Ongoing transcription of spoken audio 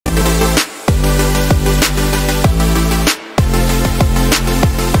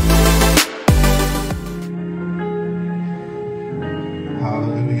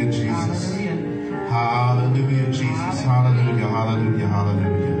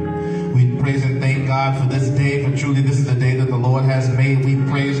praise and thank God for this day, for truly this is the day that the Lord has made. We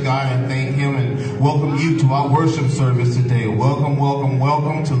praise God and thank Him and welcome you to our worship service today. Welcome, welcome,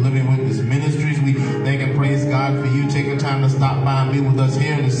 welcome to Living Witness Ministries. We thank and praise God for you taking time to stop by and be with us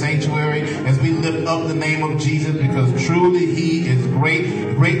here in the sanctuary as we lift up the name of Jesus, because truly He is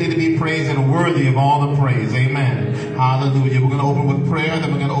great, greatly to be praised and worthy of all the praise. Amen. Hallelujah. We're going to open with prayer,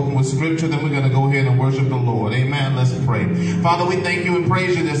 then we're going to open with scripture, then we're going to go ahead and worship the Lord. Amen. Let's pray. Father, we thank you and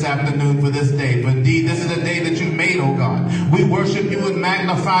praise you this afternoon for this day. For indeed, this is a day that you made, oh God. We worship you and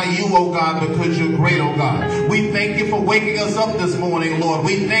magnify you, oh God, because you're great, oh God. We thank you for waking us up this morning, Lord.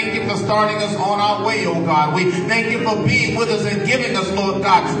 We thank you for starting us on our way, oh God. We thank you for being with us and giving us, Lord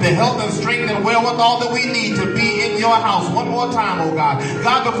God, the health and strength and wherewithal that we need to be in your house one more time, oh God.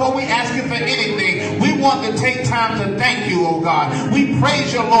 God, before we ask you for anything, we want to take time to thank you, oh God. We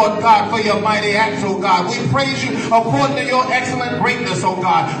praise you, Lord God, for your mighty acts, oh God. We praise you according to your excellent greatness, oh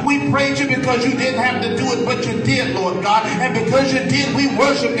God. We praise you because you didn't have to do it, but you did, Lord God. And because you did, we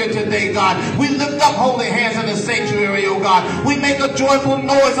worship you today, God. We lift up holy hands in the sanctuary, oh God. We make a joyful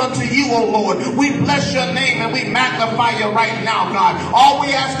noise unto you, oh Lord. We bless your name and we magnify you right now, God. All we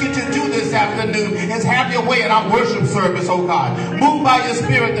ask you to do this afternoon is have your way in our worship service, oh God. Move by your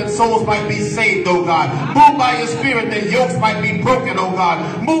spirit that souls might be saved, oh God. Move by your spirit that yokes might be broken, oh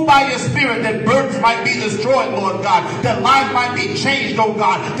God. Move by your spirit that burdens might be destroyed, Lord God. That lives might be changed, oh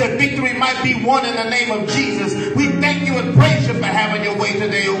God. That victory might be won in the name of Jesus. We thank you and praise you for having your way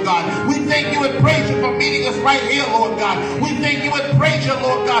today, oh God. We thank you and praise you for meeting us right here, Lord God. We thank you and praise you,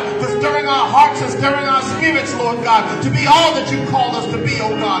 Lord God, for stirring our hearts and stirring our spirits, Lord God, to be all that you called us to be,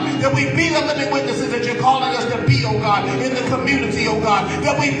 oh God. That we be the living witnesses that you're calling us to be, oh God, in the community, oh God.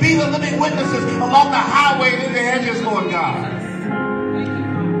 That we be the living witnesses along the highway and in the hedges, Lord God.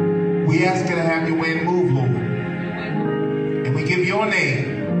 We ask you to have your way and move, Lord. And we give your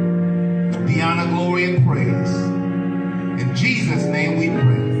name the honor, glory, and praise. In Jesus' name we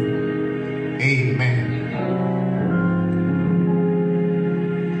pray. Amen.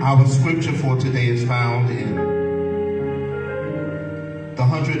 Our scripture for today is found in the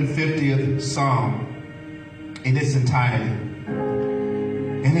 150th Psalm in its entirety.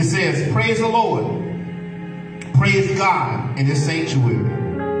 And it says, praise the Lord. Praise God in his sanctuary.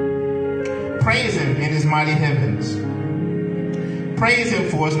 Praise him in his mighty heavens. Praise him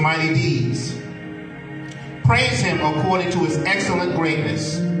for his mighty deeds. Praise him according to his excellent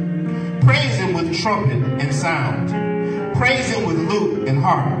greatness. Praise him with trumpet and sound. Praise him with lute and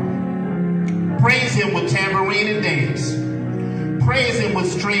harp. Praise him with tambourine and dance. Praise him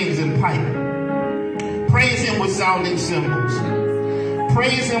with strings and pipe. Praise him with sounding cymbals.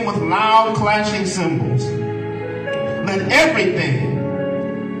 Praise him with loud clashing cymbals. Let everything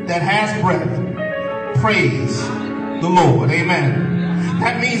that has breath praise the Lord. Amen.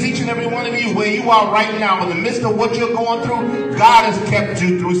 That means each and every one of you, where you are right now, in the midst of what you're going through, God has kept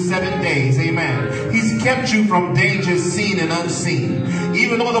you through 7 days. Amen. He's kept you from dangers seen and unseen.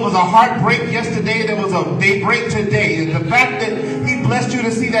 Even though there was a heartbreak yesterday, there was a daybreak today. And the fact that he blessed you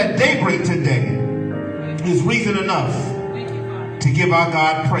to see that daybreak today is reason enough to give our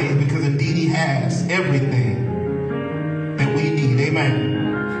God praise, because indeed he has everything that we need. Amen.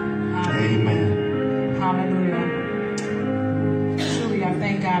 Amen. Hallelujah. Truly, I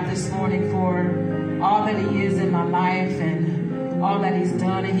thank God this morning for all that he is in my life and all that he's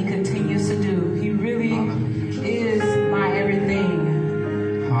done and he continues to do. He really is my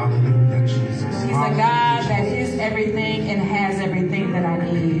everything. Hallelujah, Jesus. He's a God that is everything and has everything that I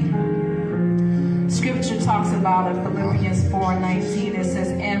need. Scripture talks about in Philippians 4:19, it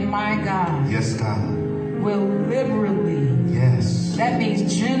says, and my God, yes, God, will liberally, yes, that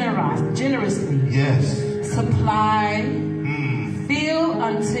means generously, yes, supply, fill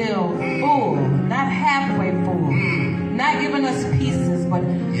until full, not halfway full, not giving us pieces, but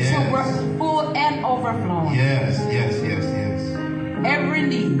till we're full and overflowing. Yes, yes, yes, yes. Every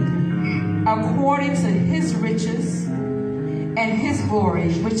need according to his riches and his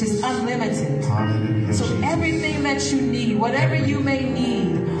glory, which is unlimited. Hallelujah, so Jesus. Everything that you need, whatever you may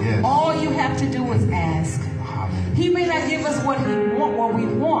need, all you have to do is ask. Hallelujah. He may not give us what we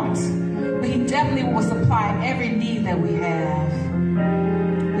want, but he definitely will supply every need that we have.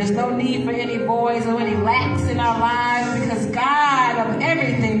 There's no need for any voids or any lacks in our lives, because God of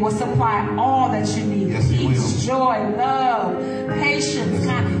everything will supply all that you need. Yes, peace, joy, love, patience,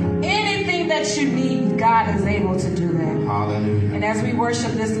 anything that you need, God is able to do that. Hallelujah. And as we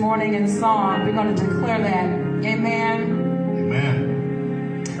worship this morning in song, we're going to declare that. Amen.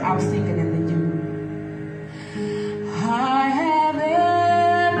 Amen. I was thinking in the you. I have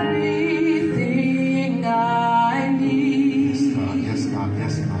everything I need. Yes, God. Yes, God.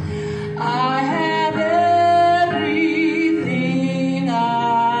 Yes, God. I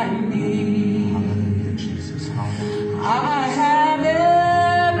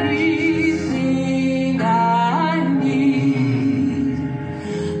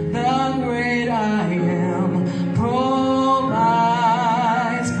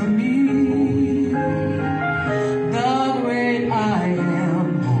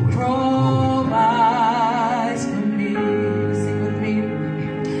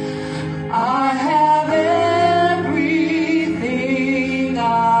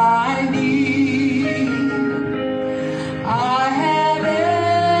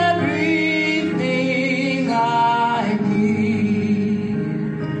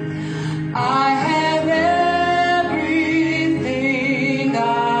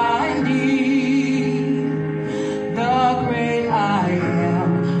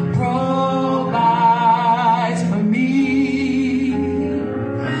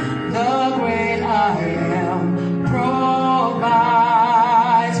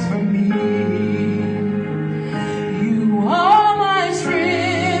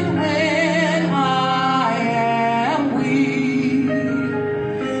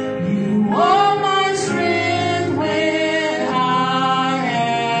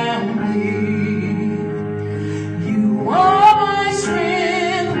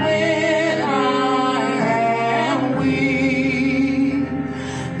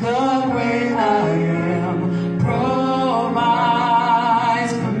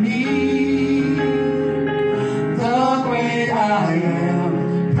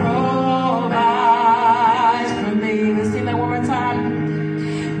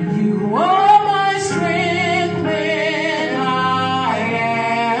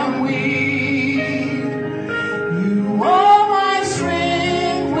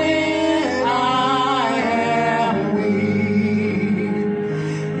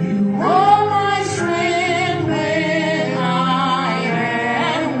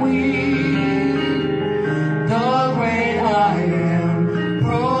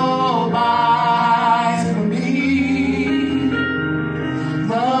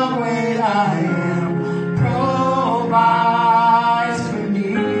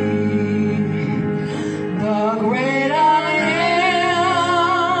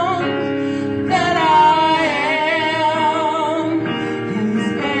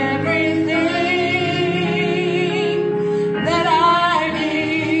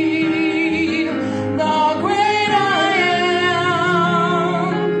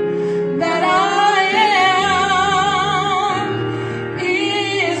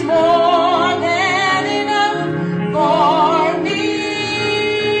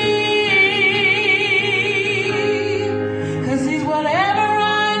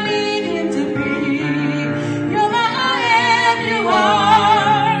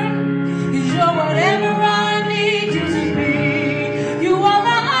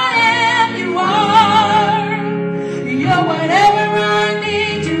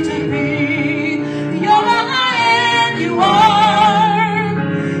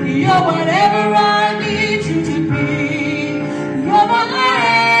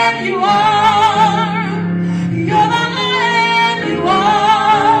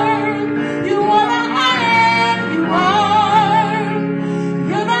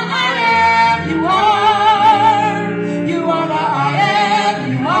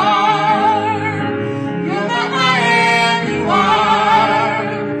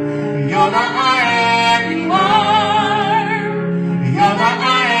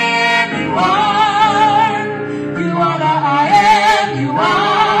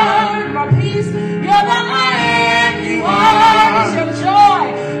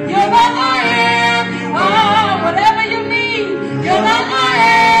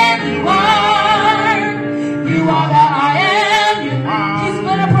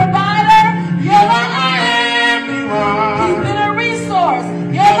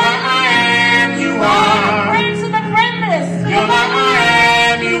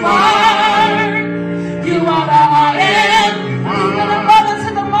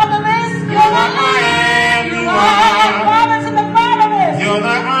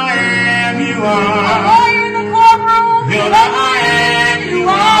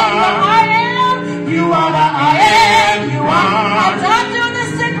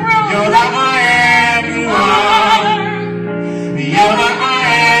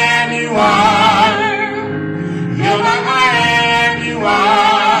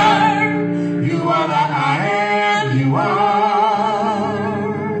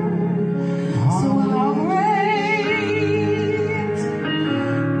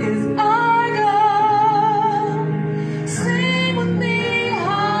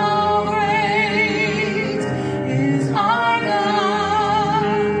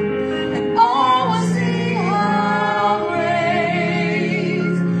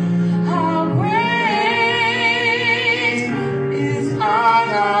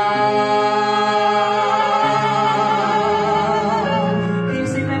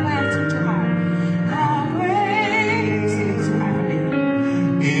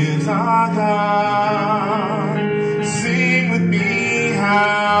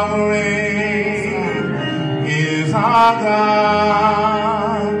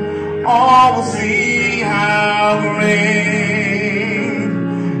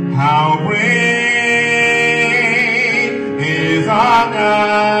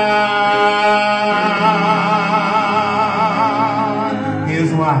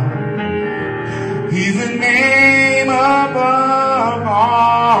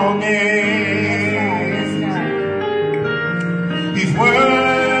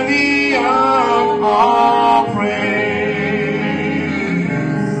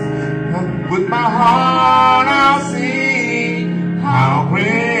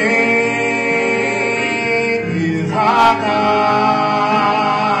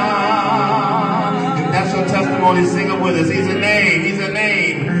Sing it with us. He's a name. He's a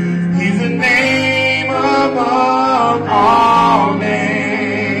name. He's a name above all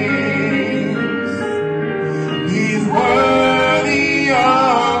names. He's worthy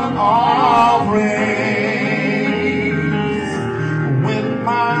of all praise. With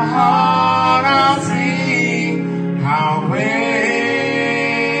my heart I'll sing how great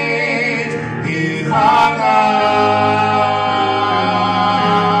is our God.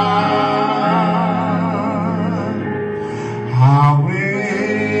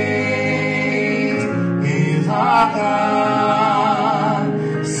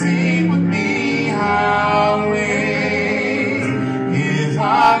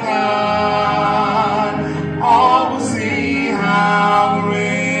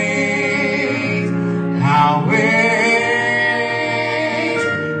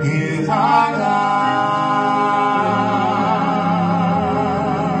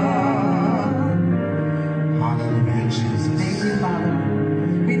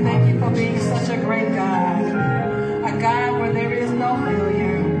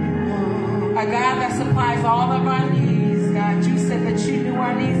 All of our needs, God. You said that you knew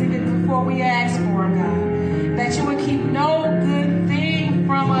our needs even before we asked for them, God. That you would keep no good thing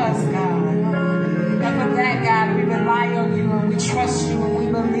from us, God. And for that, God, we rely on you and we trust you and we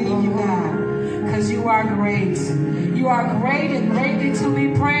believe you, God. Because you are great. You are great and greatly to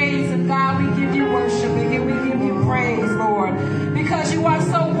be praised. And God, we give you worship and we give you praise, Lord. Because you are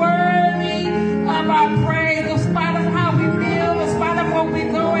so worthy of our praise, in spite of how we feel, in spite of what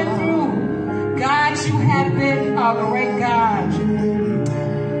we're going through. God, you have been a great God.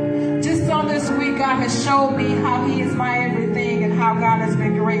 Just on this week, God has showed me how he is my everything and how God has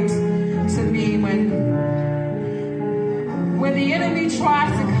been great to me. When the enemy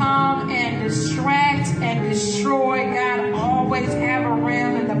tries to come and distract and destroy, God always have a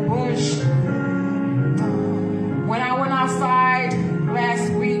ram in the bush. When I went outside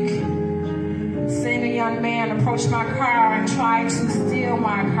last week, seeing a young man approach my car and try to steal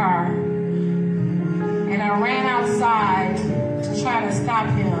my car. And I ran outside to try to stop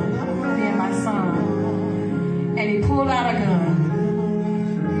him, me and my son. And he pulled out a gun.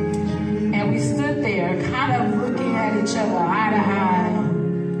 And we stood there kind of looking at each other eye to eye.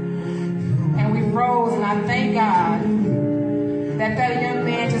 And we rose, and I thank God that that young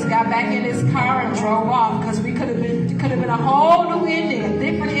man just got back in his car and drove off, because we could have been a whole new ending, a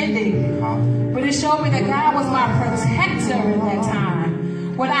different ending. But it showed me that God was my protector at that time.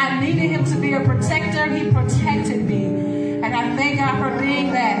 When I needed him to be a protector, he protected me. And I thank God for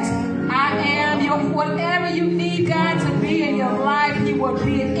being that. I am your, whatever you need God to be in your life, he will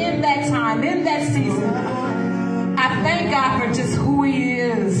be in that time, in that season. I thank God for just who he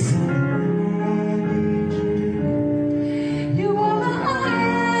is. You are the I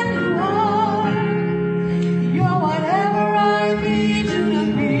am, you are. You're whatever I need you to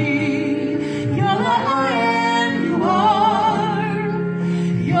be. You're the I am, you are.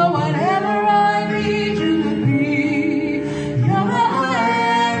 You're whatever I need you to be. You're the I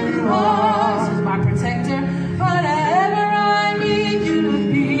am, you are. This is my protector. Whatever I need you to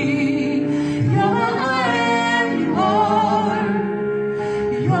be. You're the I am, you are.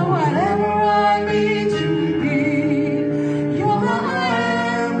 You're whatever.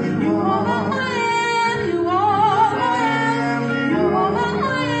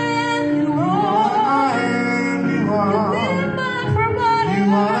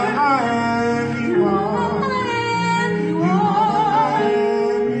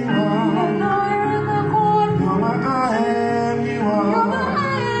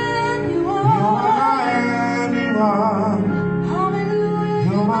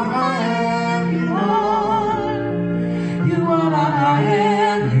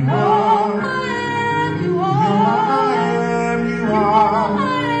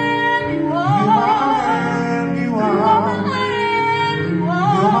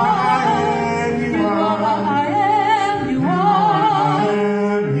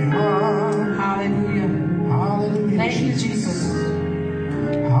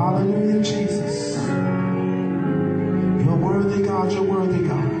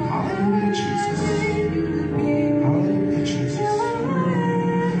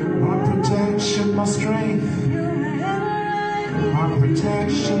 portion, my strength, my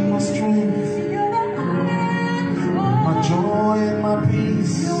protection, my strength, my joy and my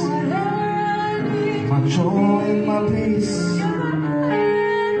peace, my joy and my peace,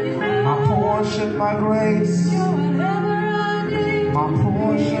 my portion, my grace, my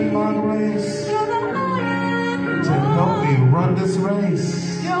portion, my grace, to help me run this race.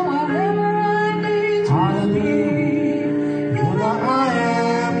 Hallelujah. You're the I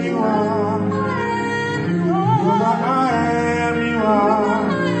am, you are. You're the I am, you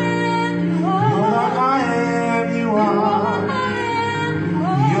are. You're the I am, you are.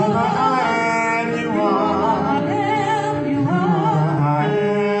 You're the I am, you are. You're the I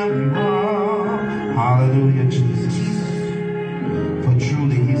am, you are. Hallelujah, Jesus. For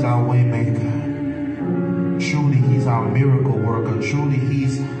truly He's our way maker. Truly He's our miracle worker. Truly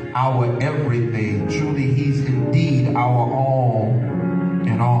He's our everything. Truly He's indeed our all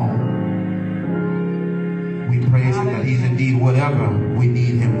in all. We praise Him that He's indeed whatever we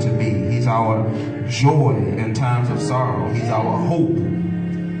need Him to be. He's our joy in times of sorrow. He's our hope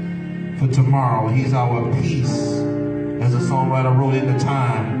for tomorrow. He's our peace, as the songwriter wrote, in the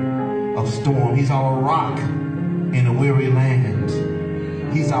time of storm. He's our rock in a weary land.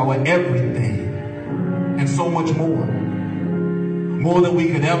 He's our everything, and so much more. More than we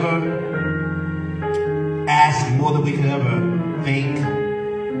could ever ask, more than we could ever think,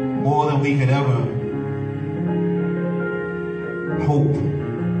 more than we could ever hope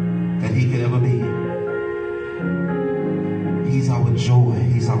that He could ever be. He's our joy.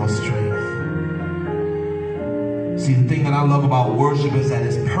 He's our strength. See, the thing that I love about worship is that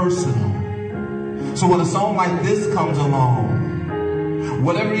it's personal. So when a song like this comes along,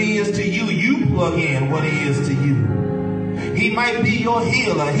 whatever He is to you, you plug in what He is to you. He might be your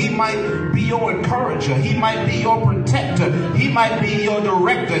healer. He might be your encourager. He might be your protector. He might be your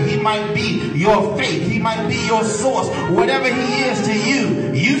director. He might be your faith. He might be your source. Whatever He is to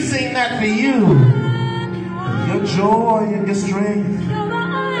you, you sing that for you. Your joy and your strength.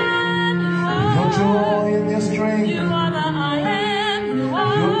 Your joy and your strength.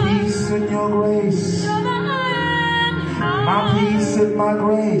 Your peace and your grace. My peace and my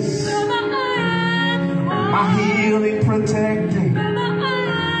grace. My healing, protecting,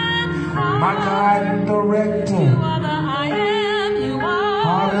 my guiding, director.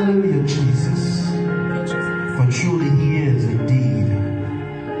 Hallelujah, Jesus. For truly He is indeed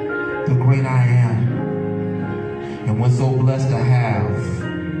the great I am. And we're so blessed to have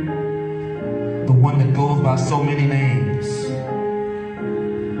the one that goes by so many names.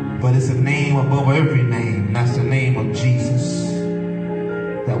 But it's a name above every name. And that's the name of Jesus.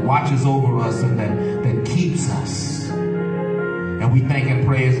 That watches over us and that keeps us. And we thank and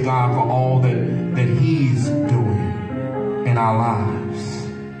praise God for all that He's doing in our lives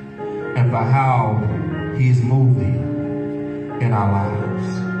and for how He's moving in our lives.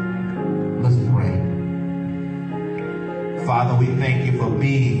 Let's pray. Father, we thank You for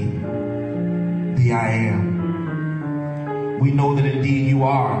being the I am. We know that indeed You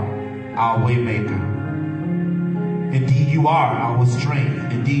are our way maker. Indeed, You are our strength.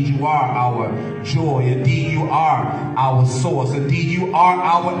 Indeed, You are our joy. Indeed, You are our source. Indeed, You are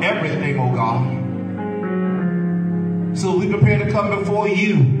our everything, oh God. So we prepare to come before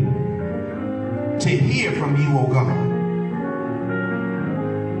You to hear from You, oh God.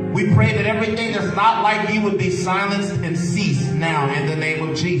 We pray that everything that's not like You would be silenced and cease now in the name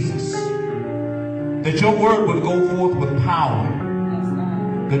of Jesus. That Your word would go forth with power.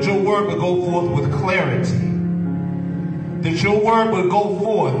 That Your word would go forth with clarity. That Your word would go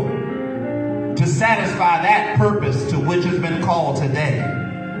forth to satisfy that purpose to which has been called today.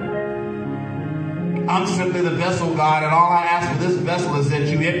 I'm simply the vessel, God, and all I ask for this vessel is that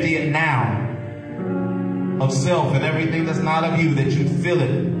You empty it now of self and everything that's not of You, that You fill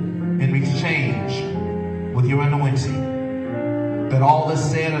it in exchange with Your anointing. That all that's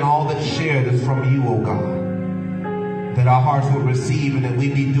said and all that's shared is from You, oh God. That our hearts will receive and that we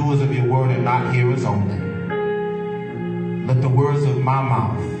be doers of Your word and not hearers only. Let the words of my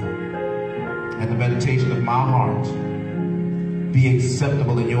mouth and the meditation of my heart be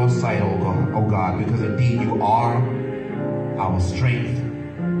acceptable in Your sight, oh God, because indeed You are our strength.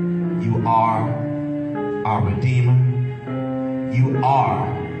 You are our Redeemer. You are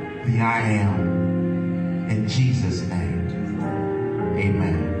the I am. In Jesus' name,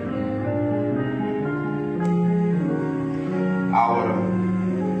 amen. Our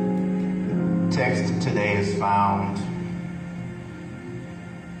text today is found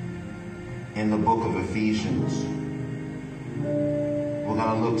in the book of Ephesians. We're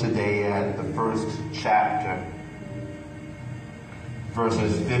going to look today at the first chapter,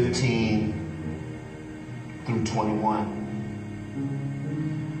 verses 15 through 21.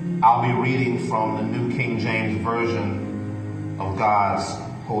 I'll be reading from the New King James Version of God's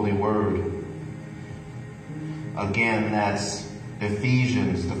Holy Word. Again, that's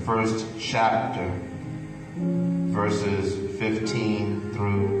Ephesians, the first chapter, verses 15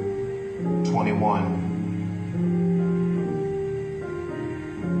 through 21.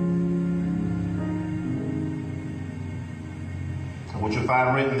 What you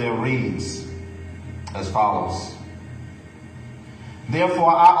find written there reads as follows.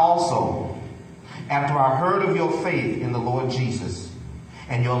 Therefore I also, after I heard of your faith in the Lord Jesus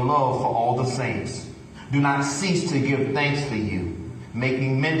and your love for all the saints, do not cease to give thanks for you,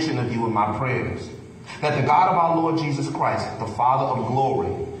 making mention of you in my prayers, that the God of our Lord Jesus Christ, the Father of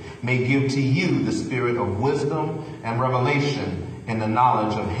glory, may give to you the spirit of wisdom and revelation in the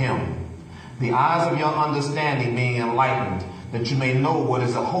knowledge of him, the eyes of your understanding being enlightened, that you may know what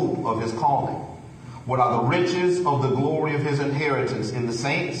is the hope of his calling, what are the riches of the glory of his inheritance in the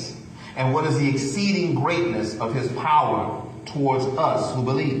saints, and what is the exceeding greatness of his power towards us who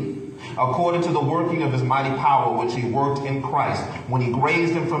believe, according to the working of his mighty power which he worked in Christ, when he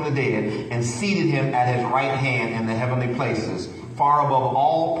raised him from the dead and seated him at his right hand in the heavenly places, far above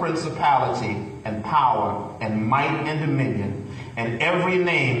all principality and power and might and dominion, and every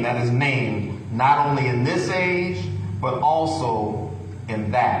name that is named, not only in this age, but also in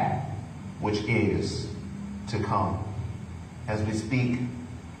that which is to come. As we speak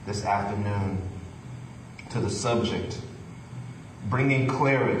this afternoon to the subject, bringing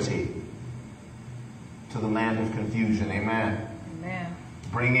clarity to the land of confusion. Amen. Amen.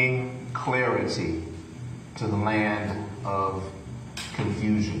 Bringing clarity to the land of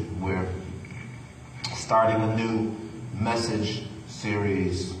confusion. We're starting a new message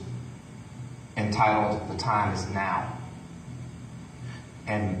series entitled The Time Is Now.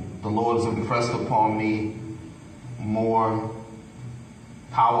 And the Lord has impressed upon me more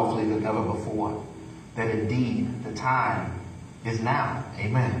powerfully than ever before that indeed the time is now.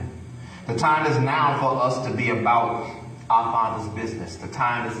 Amen. The time is now for us to be about our Father's business. The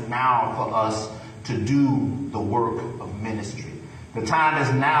time is now for us to do the work of ministry. The time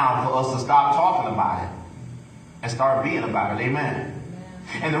is now for us to stop talking about it and start being about it. Amen.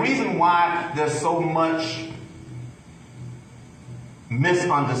 And the reason why there's so much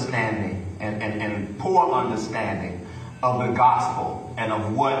misunderstanding and poor understanding of the gospel and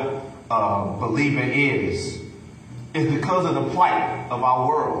of what a believer is because of the plight of our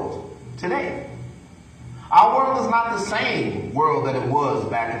world today. Our world is not the same world that it was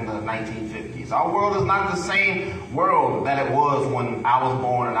back in the 1950s. Our world is not the same world that it was when I was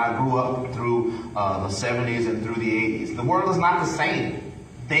born and I grew up through the 70s and through the 80s. The world is not the same.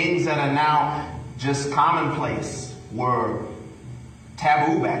 Things that are now just commonplace were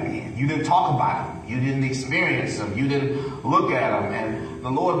taboo back then. You didn't talk about them. You didn't experience them. You didn't look at them. And the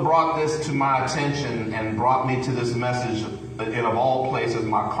Lord brought this to my attention and brought me to this message in, of all places,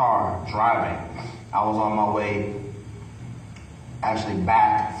 my car, driving. I was on my way actually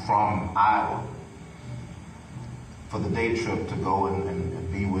back from Iowa for the day trip to go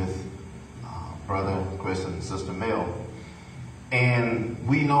and be with Brother Chris and Sister Mel. And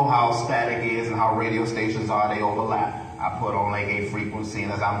we know how static is and how radio stations are. They overlap. I put on like a frequency,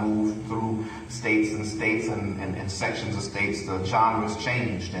 and as I moved through states and sections of states, the genres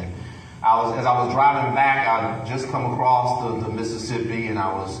changed. And as I was driving back, I just come across the Mississippi, and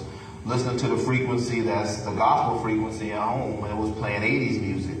I was listening to the frequency that's the gospel frequency at home, and it was playing 80s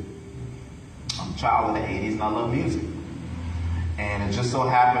music. I'm a child of the 80s, and I love music. And it just so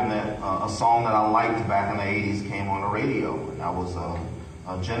happened that a song that I liked back in the 80s came on the radio, and that was a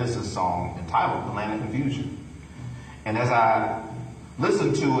Genesis song entitled The Land of Confusion. And as I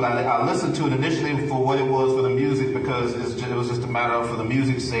listened to it, I listened to it initially for what it was for the music, because it was just a matter of, for the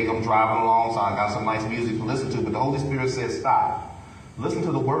music's sake, I'm driving along, so I got some nice music to listen to. But the Holy Spirit said, stop. Listen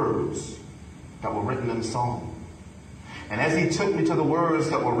to the words that were written in the song. And as he took me to the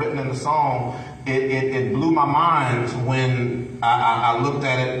words that were written in the song, it blew my mind when I looked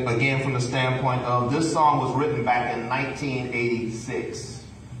at it again from the standpoint of this song was written back in 1986.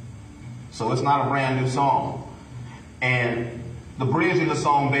 So it's not a brand new song. And the bridge in the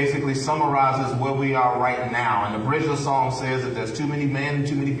song basically summarizes where we are right now. And the bridge of the song says that there's too many men,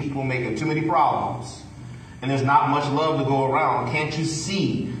 too many people making too many problems. And there's not much love to go around. Can't you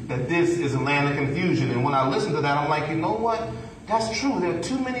see that this is a land of confusion? And when I listen to that, I'm like, you know what? That's true. There are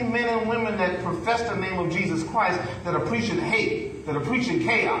too many men and women that profess the name of Jesus Christ that are preaching hate, that are preaching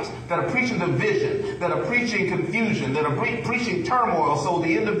chaos, that are preaching division, that are preaching confusion, that are preaching turmoil. So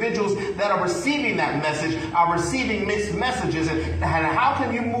the individuals that are receiving that message are receiving mixed messages. And how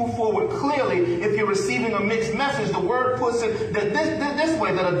can you move forward clearly if you're receiving a mixed message? The word puts it this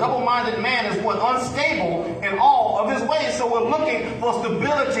way, that a double-minded man is what? Unstable in all of his ways. So we're looking for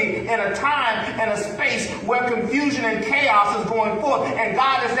stability in a time and a space where confusion and chaos is going forth. And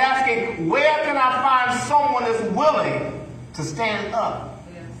God is asking, where can I find someone that's willing to stand up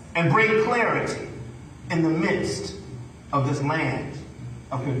and bring clarity in the midst of this land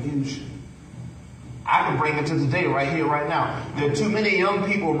of confusion? I can bring it to today, right here, right now. There are too many young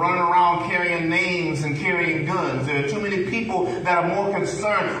people running around carrying names and carrying guns. There are too many people that are more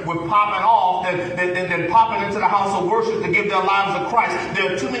concerned with popping off than popping into the house of worship to give their lives to Christ.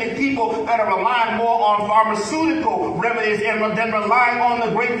 There are too many people that are relying more on pharmaceutical remedies than relying on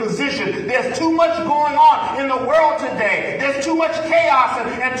the great physician. There's too much going on in the world today. There's too much chaos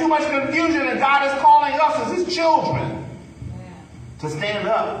and too much confusion, and God is calling us as His children to stand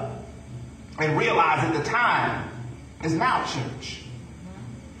up and realize that the time is now, church.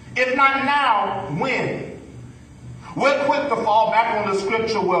 If not now, when? We're quick to fall back on the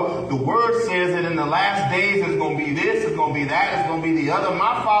scripture. Well, the word says that in the last days it's going to be this, it's going to be that, it's going to be the other.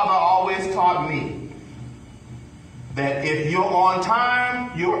 My father always taught me that if you're on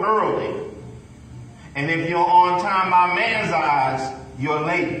time, you're early. And if you're on time by man's eyes, you're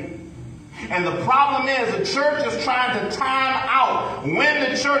late. And the problem is the church is trying to time out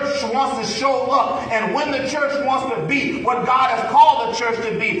when the church wants to show up and when the church wants to be what God has called the church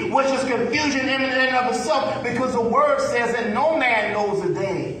to be, which is confusion in and of itself, because the word says that no man knows the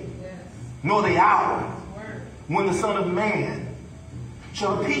day nor the hour when the Son of Man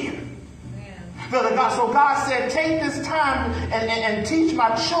shall appear. So God said, take this time and teach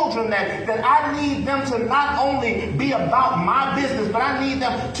my children that I need them to not only be about my business, but I need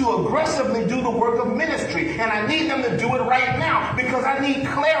them to aggressively do the work of ministry. And I need them to do it right now, because I need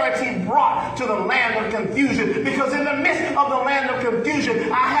clarity brought to the land of confusion. Because in the midst of the land of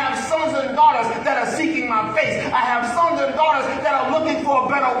confusion, I have sons and daughters that are seeking my face. I have sons and daughters that are looking for a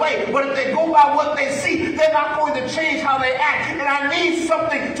better way. But if they go by what they see, they're not going to change how they act. And I need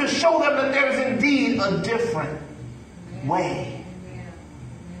something to show them that there is indeed a different way.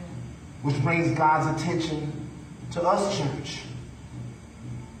 Which brings God's attention to us, church.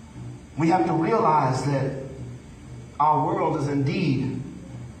 We have to realize that our world is indeed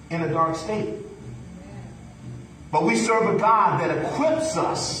in a dark state. But we serve a God that equips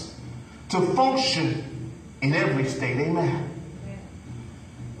us to function in every state. Amen.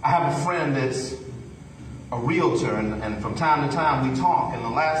 I have a friend that's a realtor, and from time to time we talk. And the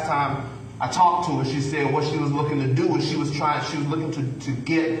last time I talked to her, she said what she was looking to do is she was looking to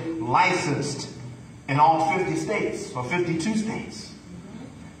get licensed in all 50 states or 52 states.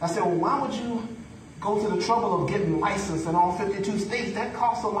 I said, well, why would you go to the trouble of getting licensed in all 52 states? That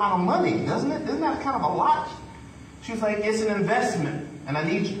costs a lot of money, doesn't it? Isn't that kind of a lot? She was like, it's an investment. And I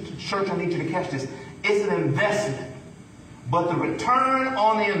need you to catch this. It's an investment. But the return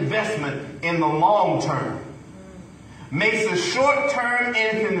on the investment in the long term makes the short-term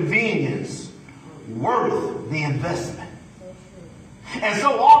inconvenience worth the investment. And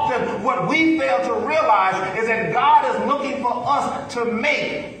so often what we fail to realize is that God is looking for us to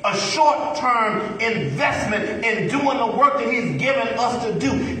make a short-term investment in doing the work that He's given us to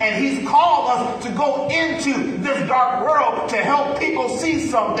do. And He's called us to go into this dark world to help people see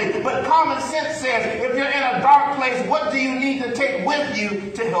something. But common sense says, if you're in a dark place, what do you need to take with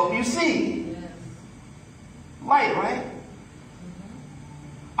you to help you see? Light, right?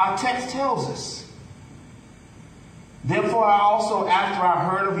 Our text tells us, therefore I also, after I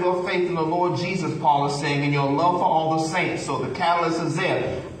heard of your faith in the Lord Jesus, Paul is saying, and your love for all the saints, so the catalyst is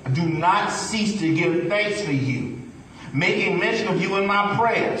there, do not cease to give thanks for you, making mention of you in my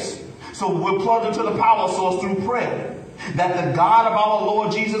prayers. So we're plugged into the power source through prayer. That the God of our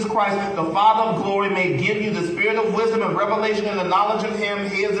Lord Jesus Christ, the Father of glory, may give you the spirit of wisdom and revelation and the knowledge of Him.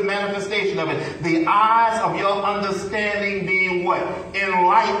 Here's the manifestation of it. The eyes of your understanding being what?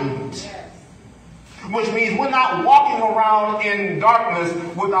 Enlightened. Which means we're not walking around in darkness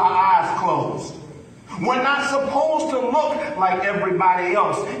with our eyes closed. We're not supposed to look like everybody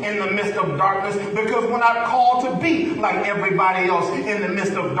else in the midst of darkness, because we're not called to be like everybody else in the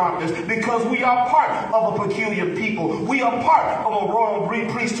midst of darkness, because we are part of a peculiar people. We are part of a royal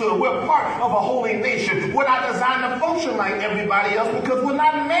priesthood. We're part of a holy nation. We're not designed to function like everybody else because we're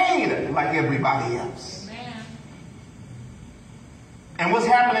not made like everybody else. Amen. And what's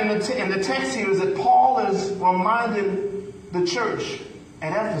happening in the text here is that Paul is reminding the church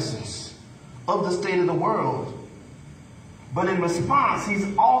at Ephesus of the state of the world. But in response, he's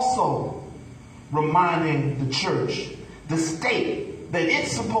also reminding the church the state that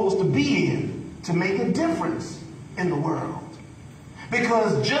it's supposed to be in to make a difference in the world.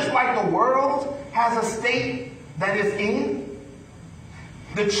 Because just like the world has a state that it's in,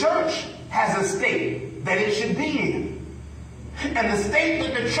 the church has a state that it should be in. And the state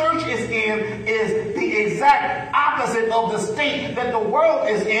that the church is in is the exact opposite of the state that the world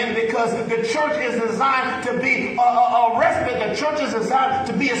is in, because the church is designed to be a respite. The church is designed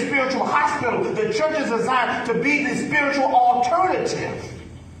to be a spiritual hospital. The church is designed to be the spiritual alternative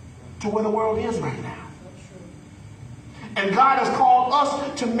to where the world is right now. And God has called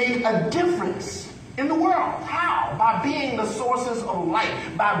us to make a difference in the world. How? By being the sources of light.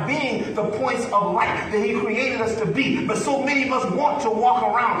 By being the points of light that he created us to be. But so many of us want to walk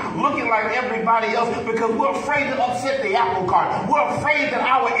around looking like everybody else because we're afraid to upset the apple cart. We're afraid that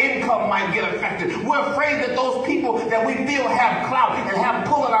our income might get affected. We're afraid that those people that we feel have clout and have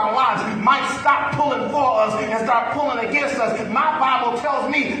pull in our lives might stop pulling for us and start pulling against us. My Bible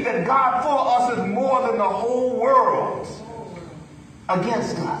tells me that God for us is more than the whole world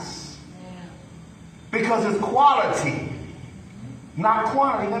against us. Because it's quality, not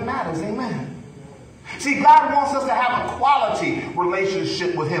quantity, that matters. Amen. See, God wants us to have a quality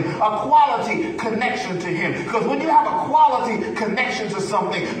relationship with him, a quality connection to him. Because when you have a quality connection to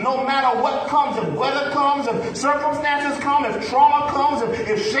something, no matter what comes, if weather comes, if circumstances come, if trauma comes,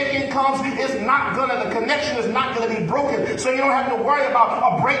 if shaking comes, the connection is not going to be broken. So you don't have to worry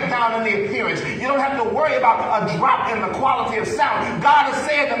about a breakdown in the appearance. You don't have to worry about a drop in the quality of sound. God has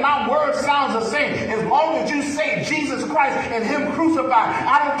said that my word sounds the same. As long as you say Jesus Christ and him crucified,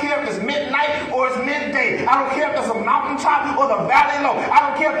 I don't care if it's midnight or it's midday. I don't care if it's a mountaintop or the valley low. I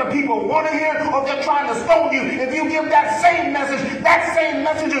don't care if the people want to hear it or if they're trying to stone you. If you give that same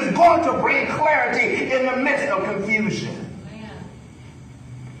message is going to bring clarity in the midst of confusion.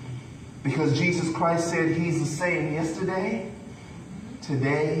 Because Jesus Christ said he's the same yesterday,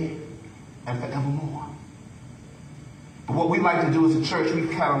 today, and forevermore. But what we like to do as a church, we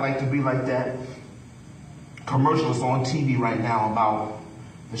kind of like to be like that commercials on TV right now about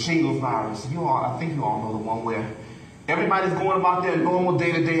the shingles virus. I think you all know the one where everybody's going about their normal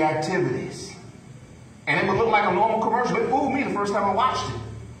day-to-day activities. And it would look like a normal commercial. It fooled me the first time I watched it.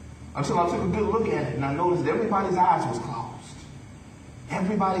 Until I took a good look at it and I noticed that everybody's eyes was closed.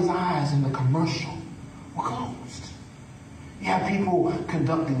 Everybody's eyes in the commercial were closed. You have people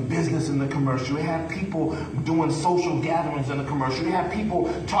conducting business in the commercial. You have people doing social gatherings in the commercial. You have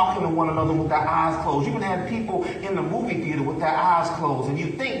people talking to one another with their eyes closed. You even have people in the movie theater with their eyes closed. And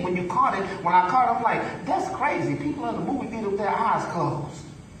you think when I caught it, I'm like, that's crazy. People in the movie theater with their eyes closed.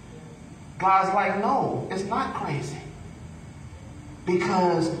 God's like, no, it's not crazy.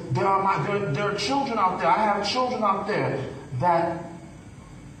 Because there are children out there. I have children out there that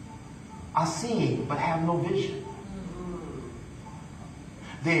are seeing but have no vision.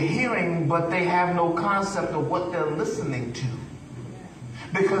 They're hearing, but they have no concept of what they're listening to.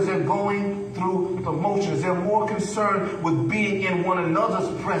 Because they're going through the motions. They're more concerned with being in one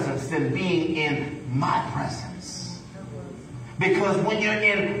another's presence than being in my presence. Because when you're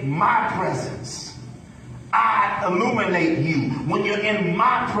in my presence, I illuminate you. When you're in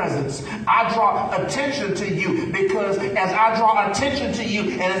my presence, I draw attention to you. Because as I draw attention to you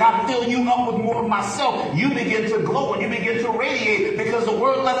and as I fill you up with more of myself, you begin to glow and you begin to radiate. Because the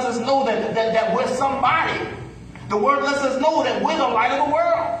word lets us know that we're somebody. The word lets us know that we're the light of the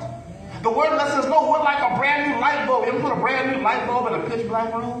world. The word lets us know we're like a brand new light bulb. You ever put a brand new light bulb in a pitch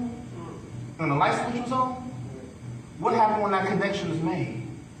black room and the light switch was on? What happened when that connection is made?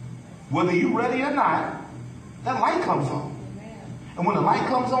 Whether you're ready or not, that light comes on. And when the light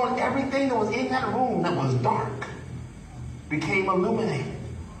comes on, everything that was in that room that was dark became illuminated.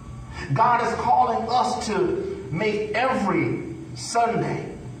 God is calling us to make every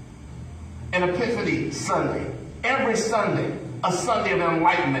Sunday an Epiphany Sunday. Every Sunday, a Sunday of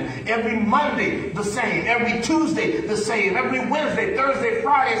enlightenment. Every Monday, the same. Every Tuesday, the same. Every Wednesday, Thursday,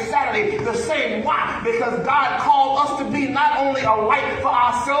 Friday, Saturday, the same. Why? Because God called us to be not only a light for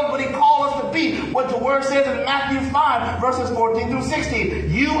ourselves, but he called us to be what the word says in Matthew 5, verses 14 through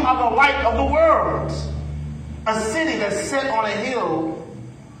 16. You are the light of the world. A city that's set on a hill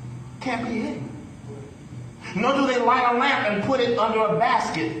can't be hidden. Nor do they light a lamp and put it under a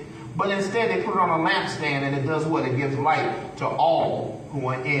basket, but instead they put it on a lampstand, and it does what? It gives light to all who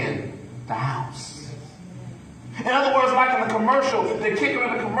are in the house. In other words, like in the commercial, the kicker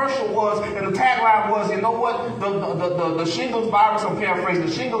in the commercial was, and the tagline was, you know what, the shingles virus, I'm paraphrasing,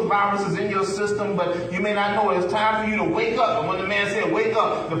 the shingles virus is in your system, but you may not know it. It's time for you to wake up. And when the man said, wake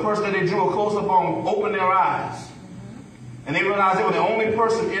up, the person that they drew a close-up on opened their eyes. And they realized they were the only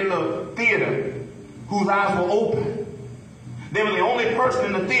person in the theater whose eyes were open. They were the only person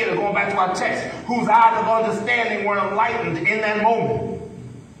in the theater, going back to our text, whose eyes of understanding were enlightened in that moment.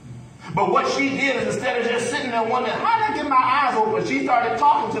 But what she did is, instead of just sitting there wondering, how did I get my eyes open? She started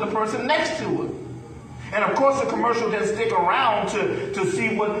talking to the person next to her. And of course, the commercial didn't stick around to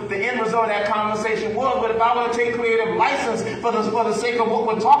see what the end result of that conversation was. But if I were to take creative license for the sake of what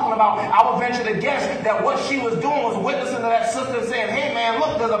we're talking about, I would venture to guess that what she was doing was witnessing to that sister saying, hey man,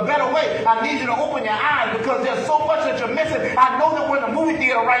 look, there's a better way. I need you to open your eyes because there's so much that you're missing. I know that we're in the movie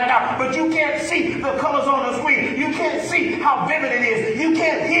theater right now, but you can't see the colors on the screen. You can't see how vivid it is. You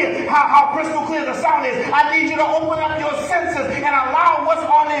can't hear how crystal clear the sound is. I need you to open up your senses and allow what's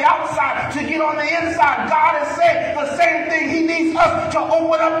on the outside to get on the inside. God is saying the same thing. He needs us to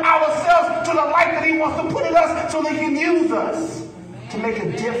open up ourselves to the light that he wants to put in us so that he can use us to make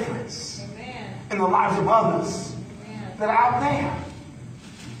a difference in the lives of others that are out there.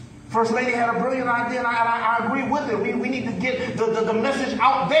 First Lady had a brilliant idea, and I agree with it. We need to get the message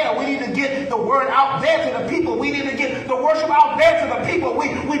out there. We need to get the word out there to the people. We need to get the worship out there to the people. We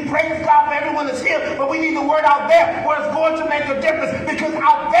praise God for everyone that's here, but we need the word out there where it's going to make a difference, because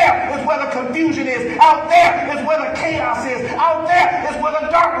out there is where the confusion is. Out there is where the chaos is. Out there is where the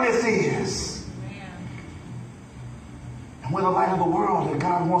darkness is. And we're the light of the world, that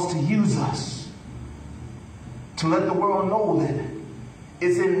God wants to use us to let the world know that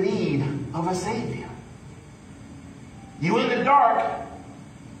is in need of a Savior. You in the dark,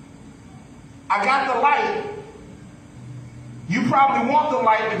 I got the light. You probably want the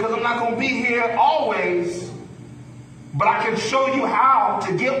light because I'm not going to be here always, but I can show you how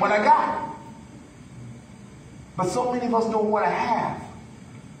to get what I got. But so many of us don't want to have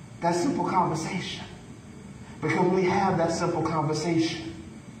that simple conversation, because when we have that simple conversation,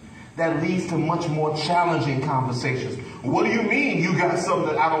 that leads to much more challenging conversations. What do you mean you got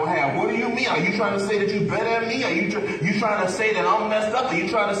something that I don't have? What do you mean? Are you trying to say that you're better than me? Are you trying to say that I'm messed up? Are you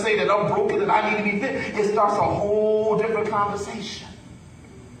trying to say that I'm broken, that I need to be fit? It starts a whole different conversation.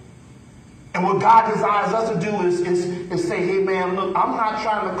 And what God desires us to do is say, hey man, look, I'm not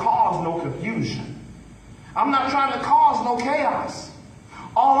trying to cause no confusion. I'm not trying to cause no chaos.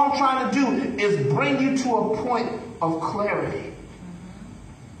 All I'm trying to do is bring you to a point of clarity.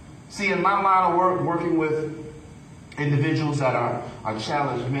 See, in my line of work, working with individuals that are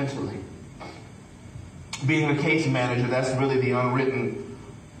challenged mentally, being a case manager, that's really the unwritten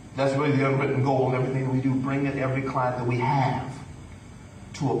goal in everything that we do, bringing every client that we have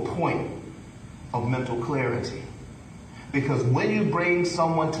to a point of mental clarity. Because when you bring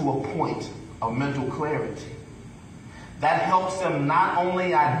someone to a point of mental clarity, that helps them not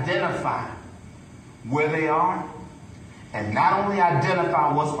only identify where they are, and not only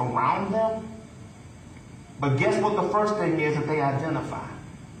identify what's around them, but guess what the first thing is that they identify?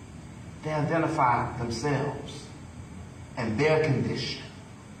 They identify themselves and their condition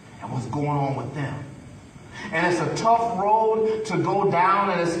and what's going on with them. And it's a tough road to go down,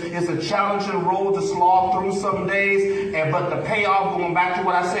 and it's a challenging road to slog through some days. But the payoff, going back to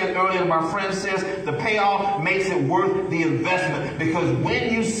what I said earlier, my friend says, the payoff makes it worth the investment. Because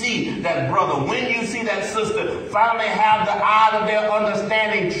when you see that brother, when you see that sister finally have the eye of their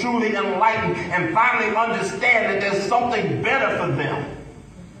understanding truly enlightened, and finally understand that there's something better for them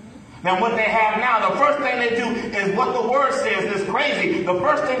than what they have now, the first thing they do is what the word says. It's crazy. The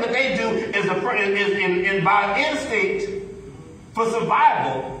first thing that they do is by instinct for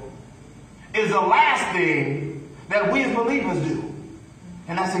survival, is the last thing that we as believers do,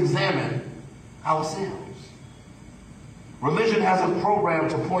 and that's examine ourselves. Religion has a program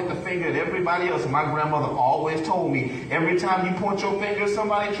to point the finger at everybody else. My grandmother always told me, every time you point your finger at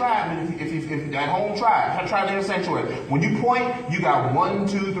somebody, try it. If at home, try it in the sanctuary. When you point, you got 1,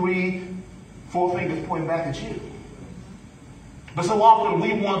 2, 3, 4 fingers pointing back at you. But so often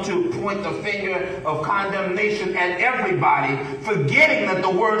we want to point the finger of condemnation at everybody, forgetting that the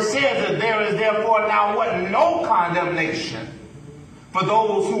word says that there is therefore now what? No condemnation for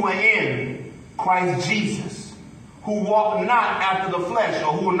those who are in Christ Jesus, who walk not after the flesh,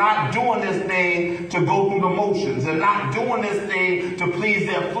 or who are not doing this thing to go through the motions, and not doing this thing to please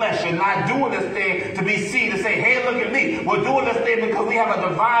their flesh, and not doing this thing to be seen, to say, hey, look at me. We're doing this thing because we have a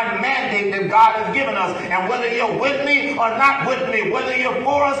divine mandate that God has given us. And whether you're with me or not with me, whether you're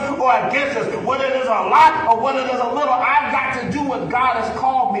for us or against us, whether there's a lot or whether there's a little, I've got to do what God has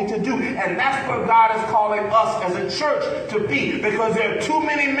called called me to do. And that's where God is calling us as a church to be, because there are too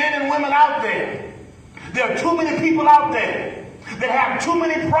many men and women out there. There are too many people out there that have too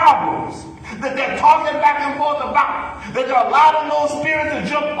many problems that they're talking back and forth about, that they're allowing those spirits to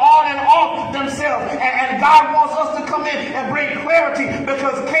jump on and off themselves. And God wants us to come in and bring clarity,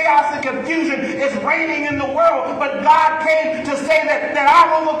 because chaos and confusion is reigning in the world. But God came to say that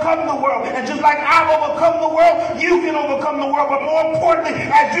I've overcome the world. And just like I've overcome the world, you can overcome the world. But more importantly,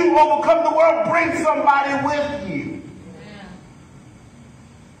 as you overcome the world, bring somebody with you.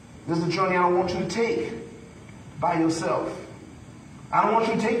 This is a journey I don't want you to take by yourself. I don't want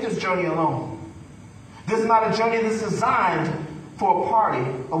you to take this journey alone. This is not a journey that's designed for a party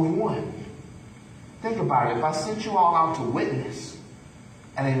of one. Think about it. If I sent you all out to witness,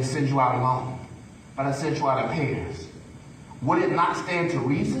 and I didn't send you out alone, but I sent you out in pairs, would it not stand to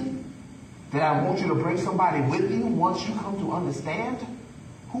reason that I want you to bring somebody with you once you come to understand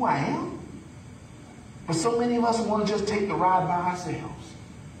who I am? But so many of us want to just take the ride by ourselves.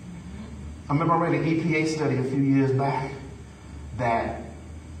 I remember I read an EPA study a few years back that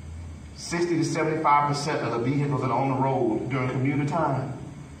 60 to 75% of the vehicles that are on the road during commuter time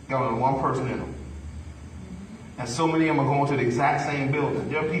got only one person in them. And so many of them are going to the exact same building.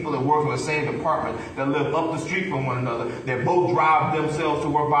 There are people that work in the same department that live up the street from one another, that both drive themselves to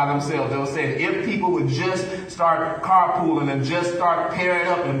work by themselves. They were saying if people would just start carpooling and just start pairing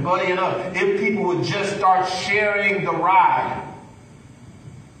up and buddying up, if people would just start sharing the ride,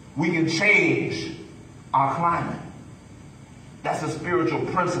 we can change our climate. That's a spiritual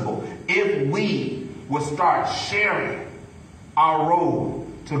principle. If we would start sharing our road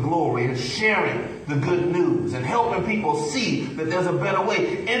to glory and sharing the good news and helping people see that there's a better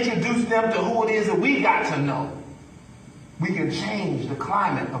way, introduce them to who it is that we got to know, we can change the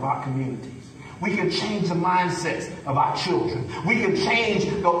climate of our communities. We can change the mindsets of our children. We can change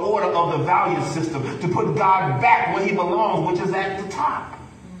the order of the value system to put God back where he belongs, which is at the top.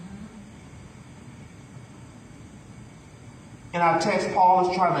 In our text, Paul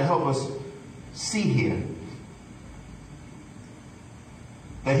is trying to help us see here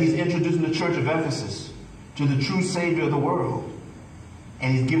that he's introducing the church of Ephesus to the true Savior of the world.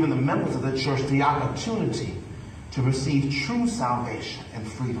 And he's given the members of the church the opportunity to receive true salvation and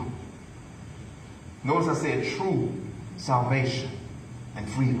freedom. Notice I said true salvation and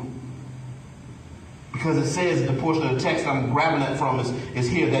freedom. Because it says in the portion of the text I'm grabbing that from is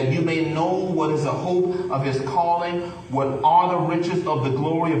here, that you may know what is the hope of his calling, what are the riches of the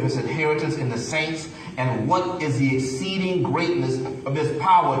glory of his inheritance in the saints, and what is the exceeding greatness of his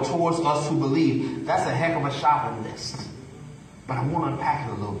power towards us who believe. That's a heck of a shopping list. But I want to unpack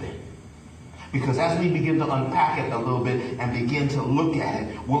it a little bit. Because as we begin to unpack it a little bit and begin to look at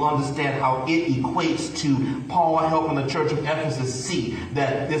it, we'll understand how it equates to Paul helping the church of Ephesus see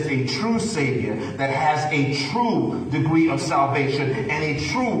that there's a true Savior that has a true degree of salvation and a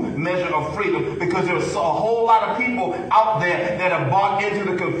true measure of freedom. Because there's a whole lot of people out there that are bought into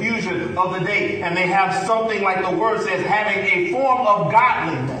the confusion of the day, and they have something like the word says, having a form of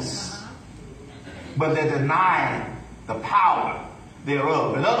godliness, but they're denying the power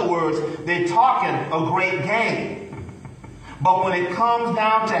thereof. In other words, they're talking a great game. But when it comes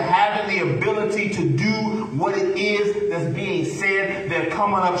down to having the ability to do what it is that's being said, they're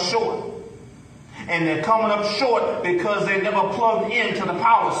coming up short. And they're coming up short because they never plugged into the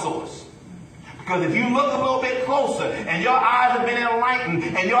power source. Because if you look a little bit closer and your eyes have been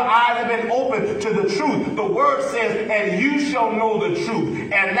enlightened and your eyes have been open to the truth, the word says, and you shall know the truth.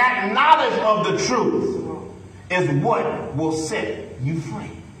 And that knowledge of the truth is what will set you free.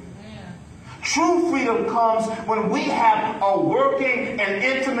 True freedom comes when we have a working and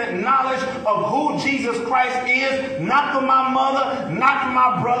intimate knowledge of who Jesus Christ is, not for my mother, not for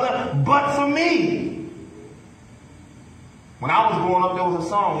my brother, but for me. When I was growing up, there was a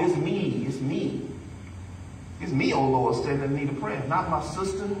song, it's me, it's me. It's me, oh Lord, standing in need of prayer. Not my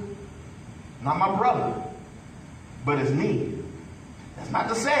sister, not my brother, but it's me. That's not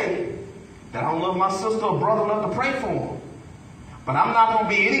to say that I don't love my sister or brother enough to pray for them. But I'm not going to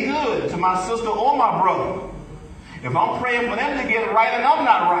be any good to my sister or my brother if I'm praying for them to get right and I'm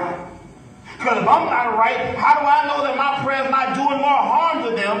not right. Because if I'm not right, how do I know that my prayer is not doing more harm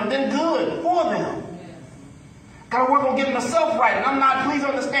to them than good for them? Got to work on getting myself right. And I'm not, please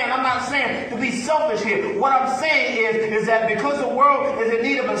understand, I'm not saying to be selfish here. What I'm saying is that because the world is in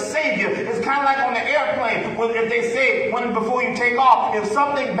need of a Savior, it's kind of like on the airplane, if they say, before you take off, if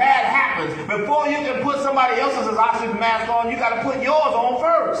something bad happens, before you can put somebody else's oxygen mask on, you got to put yours on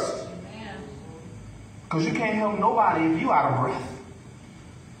first. Because you can't help nobody if you're out of breath.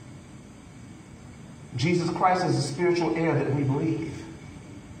 Jesus Christ is the spiritual air that we breathe.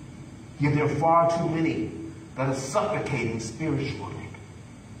 Yet there are far too many that are suffocating spiritually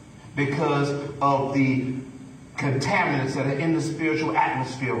because of the contaminants that are in the spiritual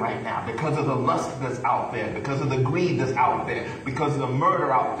atmosphere right now, because of the lust that's out there, because of the greed that's out there, because of the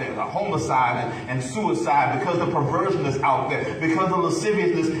murder out there, the homicide and suicide, because of the perversion that's out there, because of the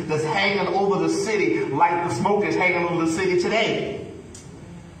lasciviousness that's hanging over the city like the smoke is hanging over the city today.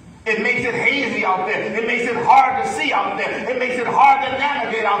 It makes it hazy out there. It makes it hard to see out there. It makes it hard to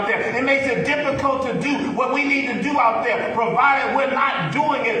navigate out there. It makes it difficult to do what we need to do out there, provided we're not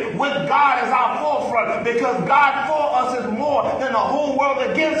doing it with God as our forefront, because God for us is more than the whole world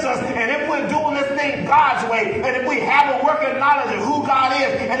against us. And if we're doing this thing God's way, and if we have a working knowledge of who God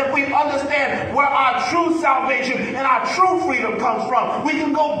is, and if we understand where our true salvation and our true freedom comes from, we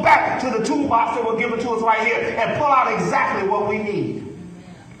can go back to the toolbox that was given to us right here and pull out exactly what we need.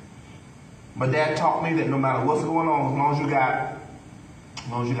 My dad taught me that no matter what's going on, as long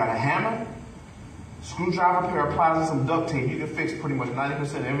as you got a hammer, screwdriver, pair of pliers, and some duct tape, you can fix pretty much 90%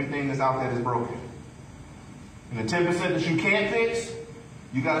 of everything that's out there that's broken. And the 10% that you can't fix,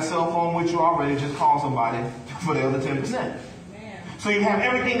 you got a cell phone with you already, just call somebody for the other 10%. So you have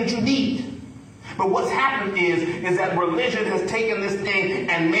everything that you need. But what's happened is that religion has taken this thing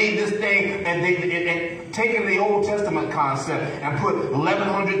and made this thing, and taken the Old Testament concept and put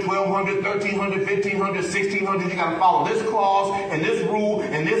 1100, 1200, 1300, 1500, 1600. You got to follow this clause and this rule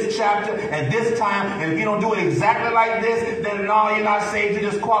and this chapter and this time. And if you don't do it exactly like this, then no, you're not saved,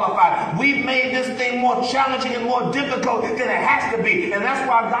 you're disqualified. We've made this thing more challenging and more difficult than it has to be. And that's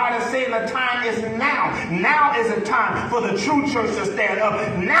why God is saying the time is now. Now is the time for the true church to stand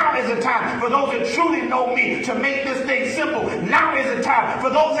up. Now is the time for those that truly know me to make this thing simple. Now is the time for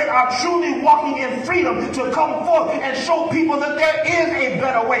those that are truly walking in freedom to come forth and show people that there is a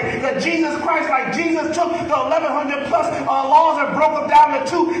better way. That Jesus Christ, like Jesus took the 1100 plus laws and broke them down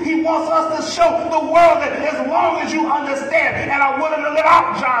to 2, he wants us to show the world that as long as you understand and are willing to live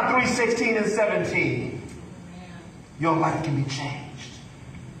out John 3:16 and 17, your life can be changed.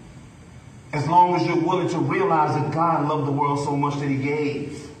 As long as you're willing to realize that God loved the world so much that he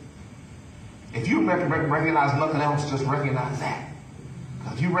gave. If you recognize nothing else, just recognize that.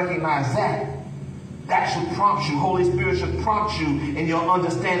 If you recognize that, that should prompt you, Holy Spirit should prompt you in your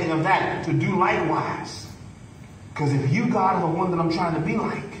understanding of that to do likewise. Because if you, God, are the one that I'm trying to be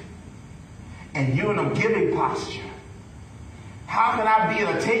like, and you're in a giving posture, how can I be in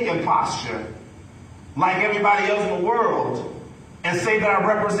a taking posture like everybody else in the world and say that I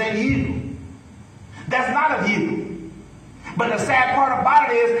represent you? That's not of you. But the sad part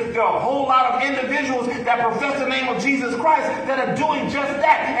about it is there are a whole lot of individuals that profess the name of Jesus Christ that are doing just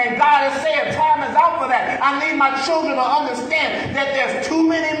that. And God is saying time is out for that. I need my children to understand that there's too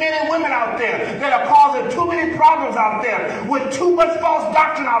many men and women out there that are causing too many problems out there, with too much false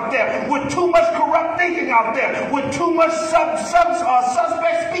doctrine out there, with too much corrupt thinking out there, with too much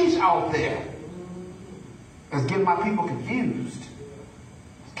suspect speech out there. It's getting my people confused.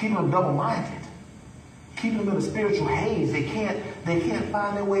 It's keeping them double-minded. Keeping them in a spiritual haze. They can't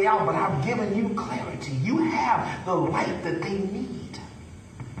find their way out, but I've given you clarity. You have the light that they need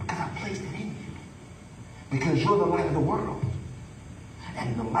because I placed it in you. Because you're the light of the world.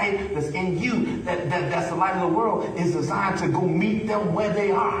 And the light that's in you, that's the light of the world, is designed to go meet them where they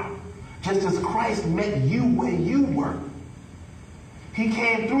are. Just as Christ met you where you were. He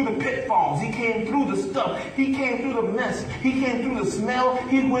came through the pitfalls. He came through the stuff. He came through the mess. He came through the smell.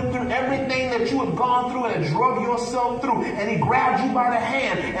 He went through everything that you had gone through and had drug yourself through. And he grabbed you by the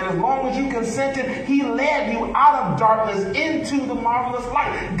hand. And as long as you consented, he led you out of darkness into the marvelous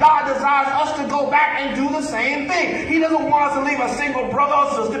light. God desires us to go back and do the same thing. He doesn't want us to leave a single brother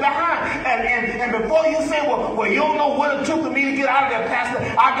or sister behind. And before you say, well, you don't know what it took for me to get out of there, Pastor.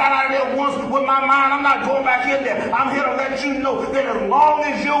 I got out of there once with my mind. I'm not going back in there. I'm here to let you know that as long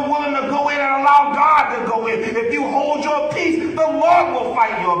as you're willing to go in and allow God to go in, if you hold your peace, the Lord will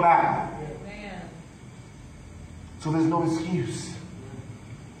fight your battle. Amen. So there's no excuse.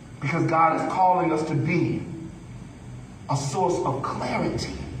 Because God is calling us to be a source of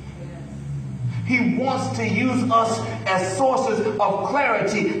clarity. He wants to use us as sources of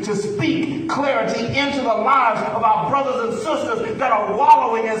clarity to speak clarity into the lives of our brothers and sisters that are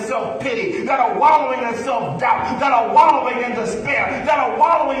wallowing in self-pity, that are wallowing in self-doubt, that are wallowing in despair, that are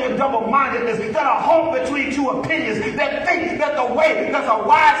wallowing in double-mindedness, that are hung between two opinions, that think that the way that's a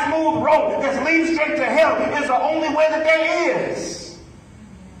wide, smooth road that leads straight to hell is the only way that there is.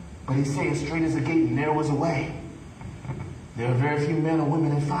 But he's saying straight is the gate and narrow is the way. There are very few men or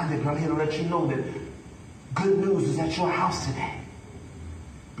women that find it, but I'm here to let you know that good news is at your house today.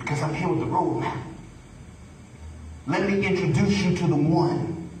 Because I'm here with the roadmap. Let me introduce you to the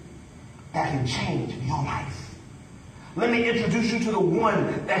one that can change your life. Let me introduce you to the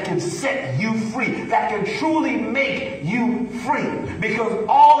one that can set you free, that can truly make you free. Because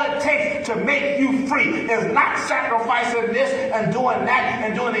all it takes to make you free is not sacrificing this and doing that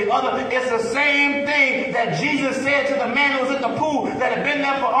and doing the other. It's the same thing that Jesus said to the man who was in the pool that had been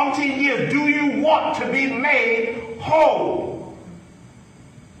there for umpteen years. Do you want to be made whole?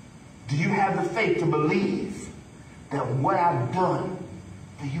 Do you have the faith to believe that what I've done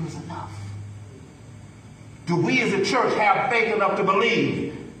for you is enough? Do we as a church have faith enough to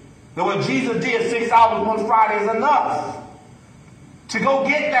believe that what Jesus did 6 hours one Friday is enough to go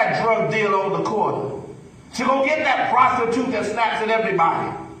get that drug dealer on the corner, to go get that prostitute that snaps at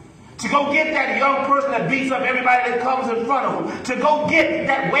everybody, to go get that young person that beats up everybody that comes in front of them, to go get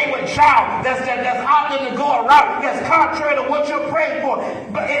that wayward child that's out there to go around, that's contrary to what you're praying for?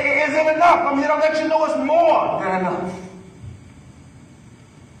 But is it enough? I'm here to let you know it's more than enough.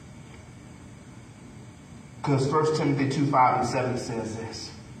 Because 1 Timothy 2:5-7 says this.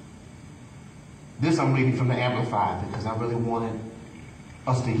 This I'm reading from the Amplified because I really wanted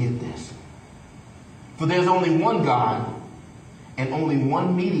us to get this. For there's only one God and only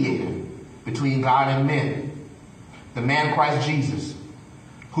one mediator between God and men, the man Christ Jesus,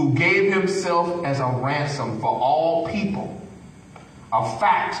 who gave himself as a ransom for all people, a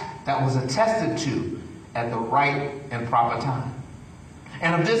fact that was attested to at the right and proper time.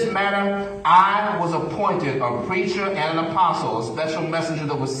 And of this matter, I was appointed a preacher and an apostle, a special messenger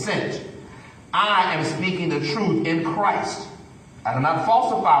that was sent. I am speaking the truth in Christ. I do not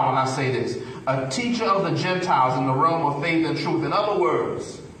falsify when I say this. A teacher of the Gentiles in the realm of faith and truth. In other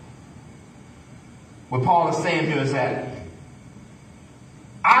words, what Paul is saying here is that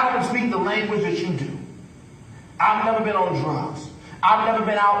I don't speak the language that you do. I've never been on drugs. I've never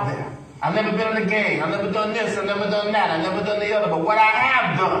been out there. I've never been in a gang. I've never done this. I've never done that. I've never done the other. But what I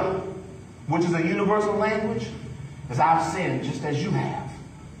have done, which is a universal language, is I've sinned just as you have.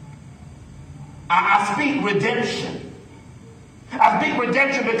 I speak redemption. I speak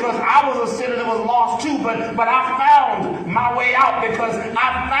redemption because I was a sinner that was lost too, but I found my way out because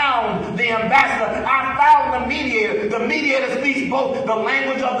I found the ambassador. I found the mediator. The mediator speaks both the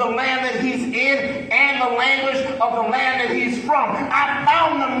language of the land that he's in and the language of the land that he's from. I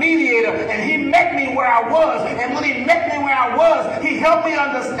found the mediator and he met me where I was. And when he met me where I was, he helped me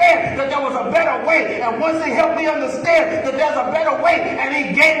understand that there was a better way. And once he helped me understand that there's a better way and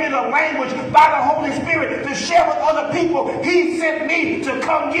he gave me the language by the Holy Spirit to share with other people, he sent me to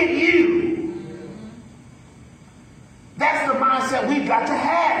come get you. That's the mindset we've got to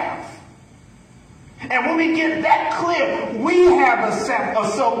have. And when we get that clear, we have a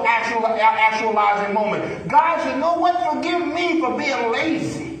self-actualizing moment. God, you know what? Forgive me for being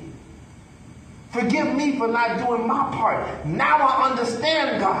lazy. Forgive me for not doing my part. Now I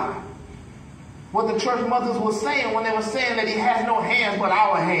understand, God, what the church mothers were saying when they were saying that he has no hands but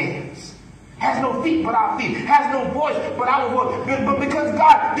our hands. Has no feet but our feet. Has no voice but our voice. But because,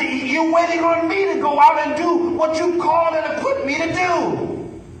 God, you're waiting on me to go out and do what you called and equipped me to do.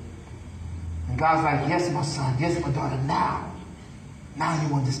 And God's like, yes, my son. Yes, my daughter. Now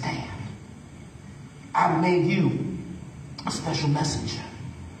you understand. I've made you a special messenger.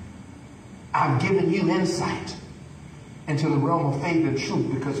 I've given you insight into the realm of faith and truth,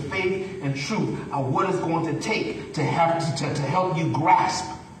 because faith and truth are what it's going to take to help you grasp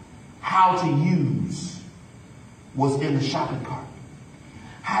how to use what's in the shopping cart.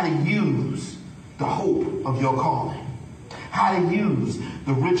 How to use the hope of your calling. How to use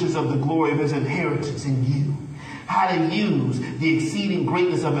the riches of the glory of his inheritance in you. How to use the exceeding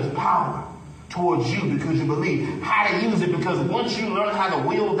greatness of his power towards you because you believe. How to use it, because once you learn how to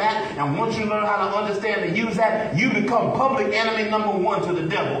wield that and once you learn how to understand and use that, you become public enemy number one to the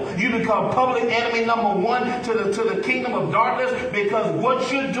devil. You become public enemy number one to the kingdom of darkness, because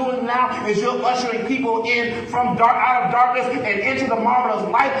what you're doing now is you're ushering people in from out of darkness and into the marvelous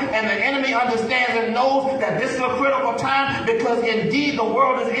light, and the enemy understands and knows that this is a critical time, because indeed the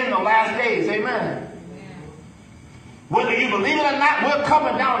world is in the last days. Amen. Whether you believe it or not, we're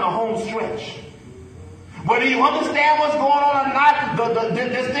coming down the home stretch. Whether you understand what's going on or not,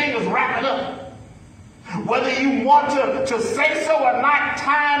 this thing is wrapping up. Whether you want to say so or not,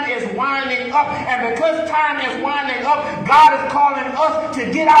 time is winding up. And because time is winding up, God is calling us to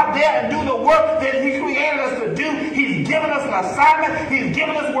get out there and do the work that he created us to do. He's given us an assignment. He's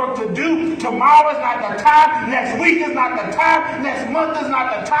given us work to do. Tomorrow is not the time. Next week is not the time. Next month is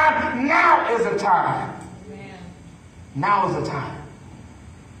not the time. Now is the time. Now is the time.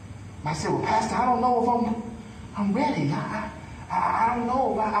 I said, well, Pastor, I don't know if I'm ready. I don't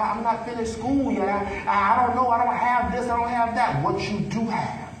know. I'm not finished school yet. I don't know. I don't have this. I don't have that. What you do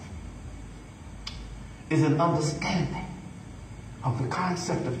have is an understanding of the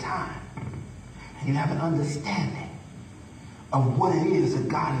concept of time. And you have an understanding of what it is that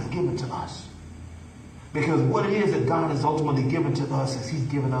God has given to us. Because what it is that God has ultimately given to us is he's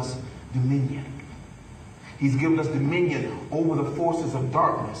given us dominion. He's given us dominion over the forces of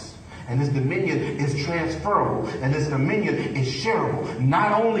darkness. And this dominion is transferable. And this dominion is shareable.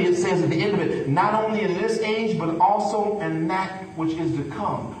 Not only, it says at the end of it, not only in this age, but also in that which is to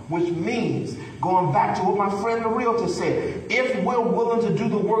come. Which means, going back to what my friend the realtor said, if we're willing to do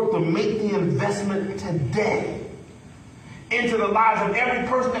the work to make the investment today into the lives of every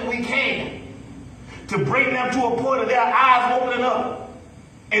person that we can, to bring them to a point of their eyes opening up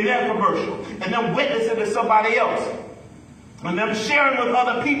in their commercial, and them witnessing to somebody else, and them sharing with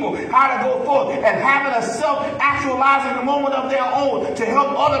other people how to go forth, and having a self-actualizing moment of their own to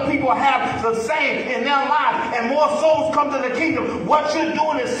help other people have the same in their lives, and more souls come to the kingdom. What you're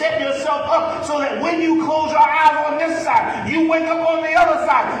doing is setting yourself up so that when you close your eyes on this side, you wake up on the other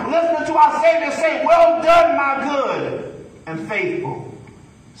side, listening to our Savior say, "Well done, my good and faithful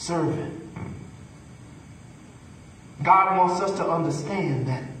servant." God wants us to understand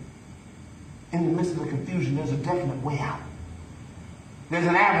that in the midst of the confusion, there's a definite way out. There's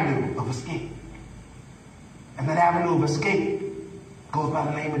an avenue of escape. And that avenue of escape goes by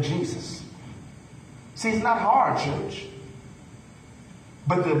the name of Jesus. See, it's not hard, church.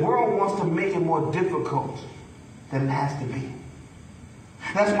 But the world wants to make it more difficult than it has to be.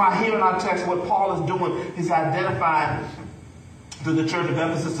 That's why here in our text, what Paul is doing is identifying to the church of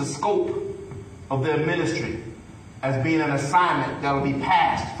Ephesus the scope of their ministry as being an assignment that will be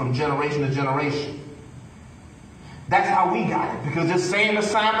passed from generation to generation. That's how we got it, because this same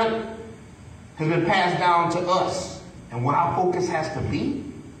assignment has been passed down to us. And what our focus has to be,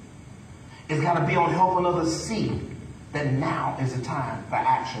 it's got to be on helping others see that now is the time for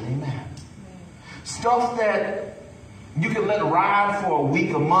action. Amen. Stuff that you can let ride for a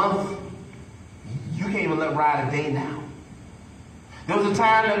week, a month, you can't even let ride a day now. There was a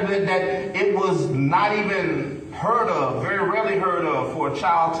time that it was not even heard of, very rarely heard of, for a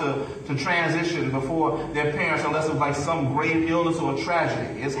child to transition before their parents, unless it was like some grave illness or a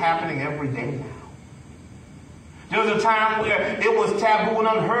tragedy. It's happening every day now. There was a time where it was taboo and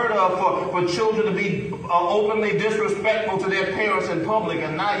unheard of for children to be openly disrespectful to their parents in public,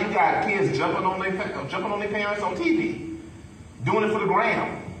 and now you got kids jumping on their parents on TV, doing it for the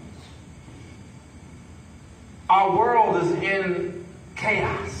gram. Our world is in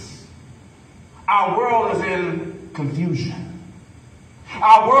chaos. Our world is in confusion.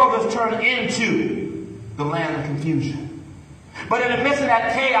 Our world has turned into the land of confusion. But in the midst of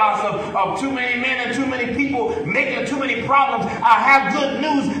that chaos of too many men and too many people making too many problems, I have good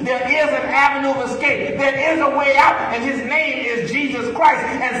news. There is an avenue of escape. There is a way out, and his name is Jesus Christ.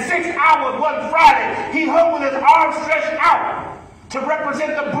 And 6 hours one Friday, he hung with his arms stretched out to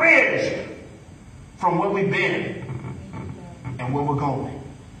represent the bridge from where we've been and where we're going.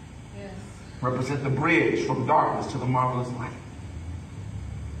 Represent the bridge from darkness to the marvelous light.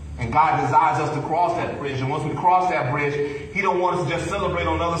 And God desires us to cross that bridge. And once we cross that bridge, he don't want us to just celebrate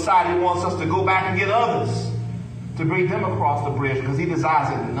on the other side. He wants us to go back and get others to bring them across the bridge, because he desires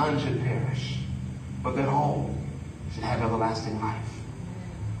that none should perish, but that all should have everlasting life.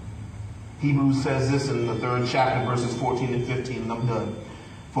 Hebrews says this in the 3rd chapter, verses 14 and 15, and I'm done.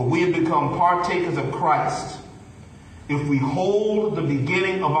 For we have become partakers of Christ if we hold the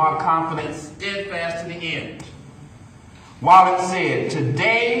beginning of our confidence steadfast to the end. While it said,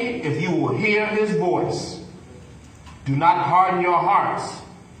 today, if you will hear his voice, do not harden your hearts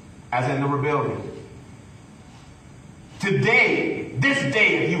as in the rebellion. Today, this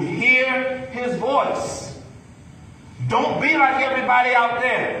day, if you hear his voice, don't be like everybody out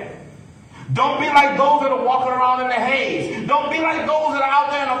there. Don't be like those that are walking around in the haze. Don't be like those that are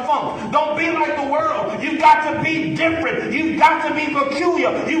out there in a funk. Don't be like the world. You've got to be different. You've got to be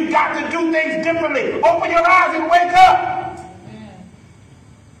peculiar. You've got to do things differently. Open your eyes and wake up.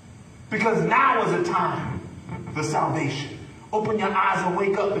 Because now is the time for salvation. Open your eyes and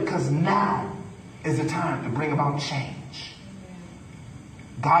wake up, because now is the time to bring about change.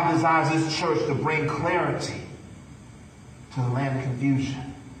 God desires his church to bring clarity to the land of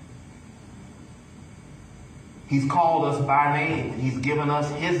confusion. He's called us by name, and he's given us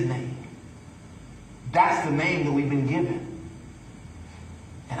his name. That's the name that we've been given.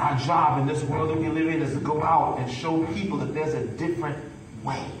 And our job in this world that we live in is to go out and show people that there's a different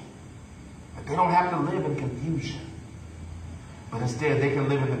way. That they don't have to live in confusion, but instead they can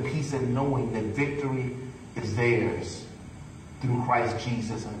live in the peace and knowing that victory is theirs through Christ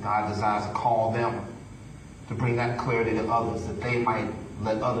Jesus. And God desires to call them to bring that clarity to others, that they might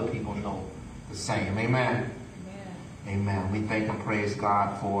let other people know the same. Amen. Amen. We thank and praise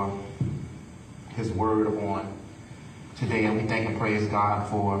God for his word on today. And we thank and praise God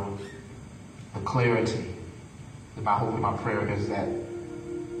for the clarity. My hope and my prayer is that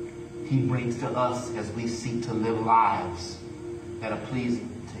he brings to us as we seek to live lives that are pleasing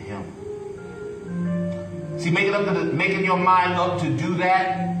to him. See, making your mind up to do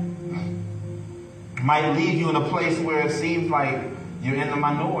that might leave you in a place where it seems like you're in the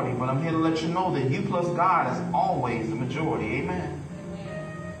minority. But I'm here to let you know that you plus God is always the majority. Amen.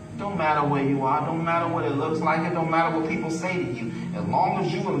 Don't matter where you are. Don't matter what it looks like. It don't matter what people say to you. As long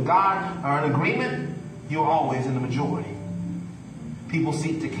as you and God are in agreement, you're always in the majority. People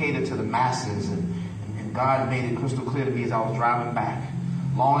seek to cater to the masses, and God made it crystal clear to me as I was driving back.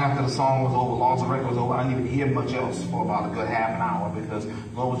 Long after the song was over, long as the record was over, I didn't even hear much else for about a good half an hour, because the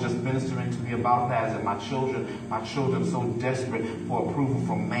Lord was just ministering to me about that. As my children so desperate for approval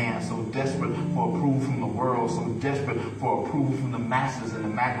from man, so desperate for approval from the world, so desperate for approval from the masses and the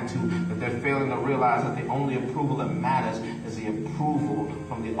magnitude, that they're failing to realize that the only approval that matters is the approval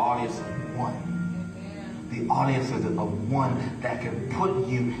from the audience of one. The audience is of one that can put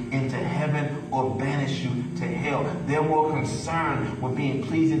you into heaven or banish you to hell. They're more concerned with being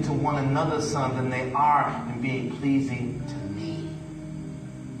pleasing to one another's son than they are in being pleasing to me.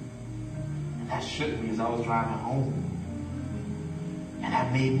 And that shook me as I was driving home. And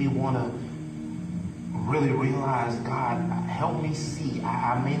that made me want to really realize, God, help me see.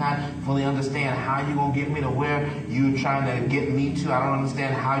 I may not fully understand how you're going to get me to where you're trying to get me to. I don't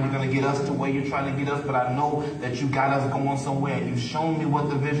understand how you're going to get us to where you're trying to get us, but I know that you got us going somewhere. You've shown me what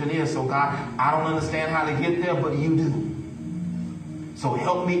the vision is. So God, I don't understand how to get there, but you do. So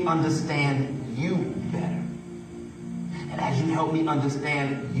help me understand you better. And as you help me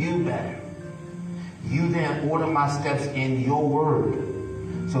understand you better, you then order my steps in your word,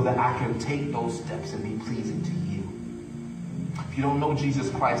 so that I can take those steps and be pleasing to you. If you don't know Jesus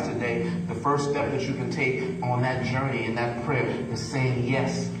Christ today, the first step that you can take on that journey and that prayer is saying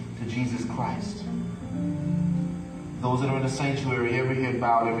yes to Jesus Christ. Those that are in the sanctuary, every head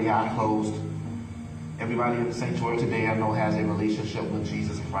bowed, every eye closed. Everybody in the sanctuary today I know has a relationship with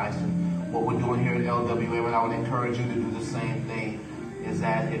Jesus Christ. And what we're doing here at LWM, and I would encourage you to do the same thing, is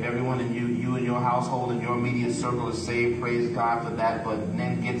that if everyone in you and your household and your immediate circle is saved, praise God for that, but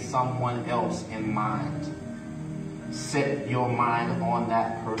then get someone else in mind. Set your mind on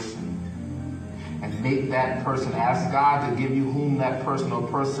that person and make that person, ask God to give you whom that person or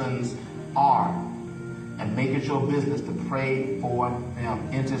persons are, and make it your business to pray for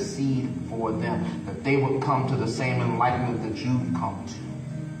them, intercede for them, that they would come to the same enlightenment that you've come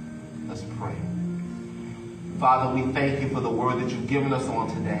to. Let's pray. Father, we thank you for the word that you've given us on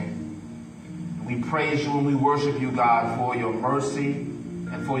today. We praise you and we worship you, God, for your mercy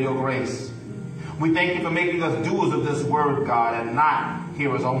and for your grace. We thank you for making us doers of this word, God, and not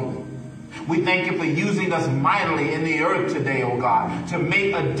hearers only. We thank you for using us mightily in the earth today, oh God, to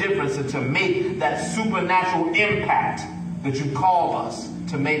make a difference and to make that supernatural impact that you call us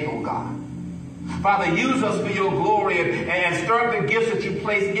to make, oh God. Father, use us for your glory and stir up the gifts that you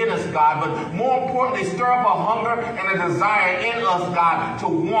place in us, God. But more importantly, stir up a hunger and a desire in us, God, to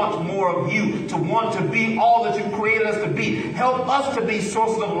want more of you, to want to be all that you created us to be. Help us to be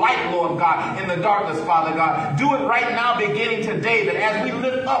sources of light, Lord God, in the darkness, Father God. Do it right now, beginning today, that as we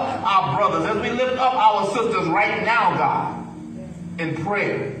lift up our brothers, as we lift up our sisters right now, God, in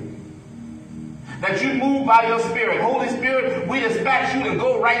prayer, that you move by your Spirit. Holy Spirit, we dispatch you to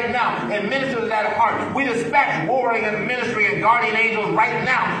go right now and minister to that heart. We dispatch warring and ministry and guardian angels right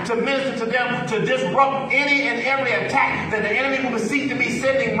now to minister to them, to disrupt any and every attack that the enemy will seek to be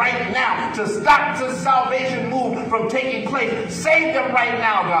sending right now, to stop the salvation move from taking place. Save them right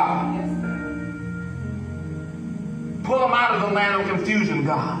now, God. Pull them out of the land of confusion,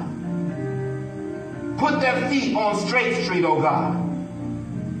 God. Put their feet on straight street, oh God.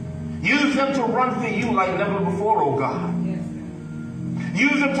 Use them to run for you like never before, oh God.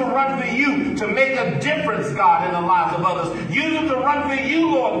 Use them to run for you, to make a difference, God, in the lives of others. Use them to run for you,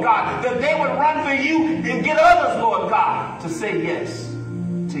 Lord God, that they would run for you and get others, Lord God, to say yes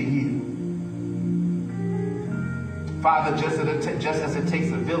to you. Father, just as it takes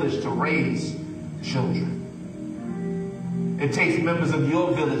a village to raise children, it takes members of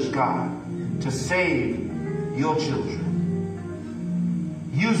your village, God, to save your children.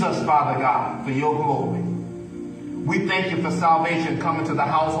 Use us, Father God, for your glory. We thank you for salvation coming to the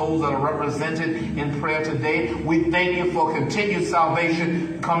households that are represented in prayer today. We thank you for continued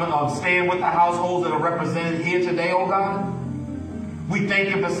salvation staying with the households that are represented here today, oh God. We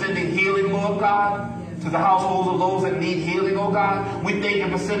thank you for sending healing, Lord God. to the households of those that need healing, oh God. We thank you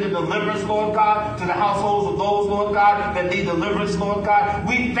for sending deliverance, Lord God, to the households of those, Lord God, that need deliverance, Lord God.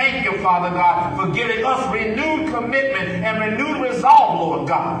 We thank you, Father God, for giving us renewed commitment and renewed resolve, Lord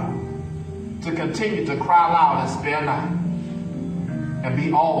God, to continue to cry loud and spare not, and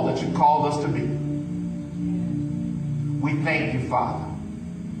be all that you called us to be. We thank you, Father,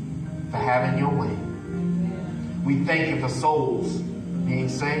 for having your way. We thank you for souls being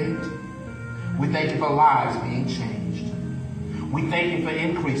saved. We thank you for lives being changed. We thank you for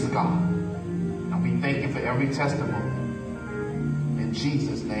increase, God. And we thank you for every testimony. In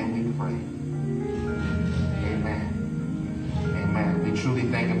Jesus' name we pray. Amen. Amen. We truly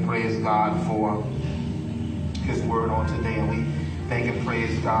thank and praise God for his word on today. And we thank and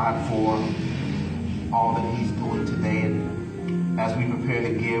praise God for all that he's doing today. And as we prepare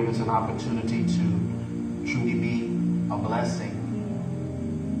to give, it's an opportunity to truly be a blessing.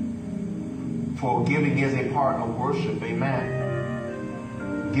 For giving is a part of worship, amen.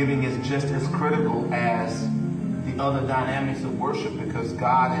 Giving is just as critical as the other dynamics of worship, because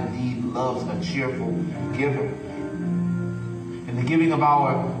God indeed loves a cheerful giver. And the giving of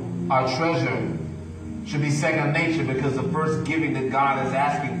our treasure should be second nature, because the first giving that God is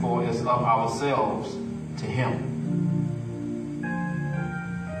asking for is of ourselves to him.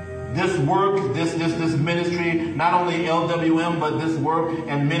 This work, this ministry, not only LWM, but this work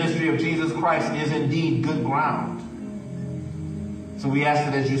and ministry of Jesus Christ is indeed good ground. So we ask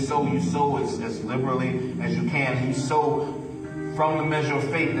that as you sow as liberally as you can. You sow from the measure of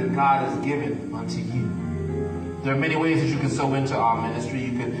faith that God has given unto you. There are many ways that you can sow into our ministry.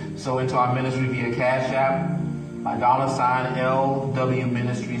 You can sow into our ministry via Cash App, by $ LW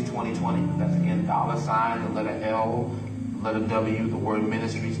Ministries 2020. That's again $, the letter L, letter W, the word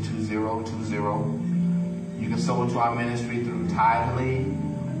ministries 2020. You can sow into our ministry through Tithely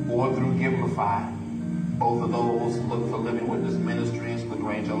or through Givelify. Both of those look for Living Witness Ministries,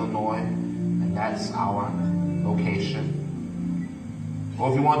 LaGrange, Illinois, and that's our location.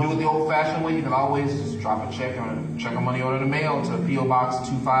 Or if you want to do it the old-fashioned way, you can always just drop a check a money order in the mail to P.O. Box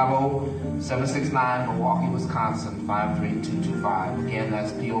 250-769, Milwaukee, Wisconsin 53225. Again,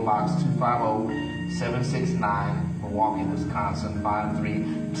 that's P.O. Box 250-769. Milwaukee, Wisconsin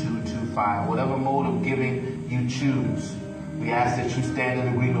 53225. Whatever mode of giving you choose, we ask that you stand in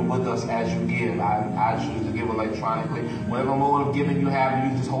agreement with us as you give. I choose to give electronically. Whatever mode of giving you have,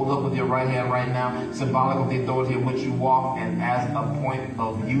 you just hold up with your right hand right now, symbolic of the authority in which you walk, and as a point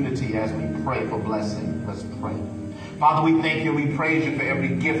of unity as we pray for blessing. Let's pray. Father, we thank you and we praise you for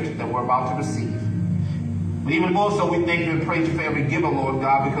every gift that we're about to receive. But even more so, we thank you and praise you for every giver, Lord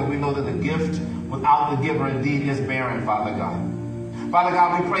God, because we know that the gift without the giver indeed is barren, Father God. Father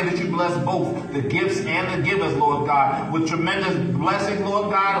God, we pray that you bless both the gifts and the givers, Lord God, with tremendous blessing,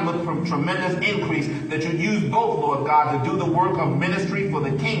 Lord God, and with tremendous increase, that you use both, Lord God, to do the work of ministry for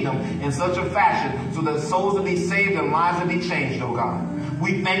the kingdom in such a fashion so that souls will be saved and lives will be changed, oh God.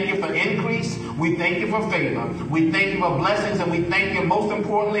 We thank you for increase. We thank you for favor. We thank you for blessings, and we thank you most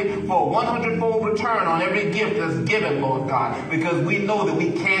importantly for a 100-fold return on every gift that's given, Lord God, because we know that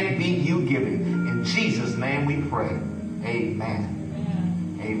we can't beat you giving. In Jesus' name we pray. Amen.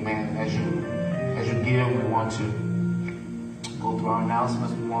 Amen. As you give, we want to go through our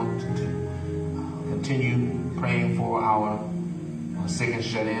announcements. We want to continue praying for our sick and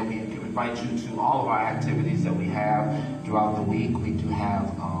shut in. We invite you to all of our activities that we have throughout the week. We do have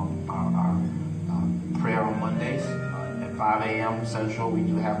our prayer on Mondays at 5 a.m. Central. We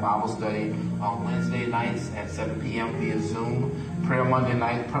do have Bible study on Wednesday nights at 7 p.m. via Zoom. Prayer Monday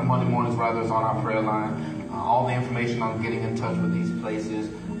mornings rather, is on our prayer line. All the information on getting in touch with these places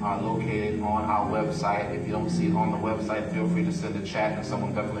are located on our website. If you don't see it on the website, feel free to send a chat and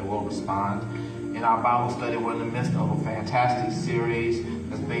someone definitely will respond. In our Bible study, we're in the midst of a fantastic series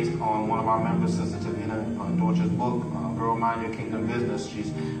that's based on one of our members, Sister Tavina Dorch's book, Girl Mind Your Kingdom Business.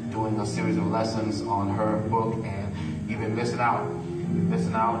 She's doing a series of lessons on her book, and you've been missing out. You've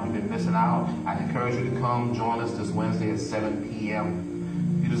been missing out. I encourage you to come join us this Wednesday at 7 p.m.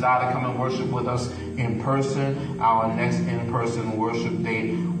 If you desire to come and worship with us in person, our next in-person worship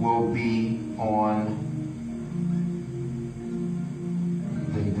date will be on...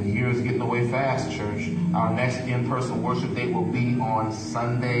 The year is getting away fast, church. Our next in-person worship date will be on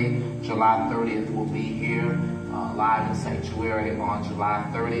Sunday, July 30th. We'll be here live in Sanctuary on July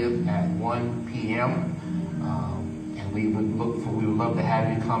 30th at 1 p.m. And we would love to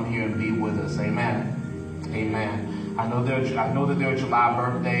have you come here and be with us. Amen. Amen. I know that there are July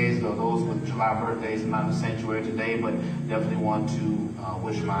birthdays. Those with July birthdays are not in the sanctuary today, but definitely want to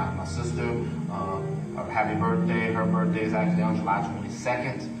wish my sister a happy birthday. Her birthday is actually on July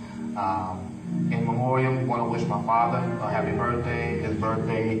 22nd. In memoriam, we want to wish my father a happy birthday. His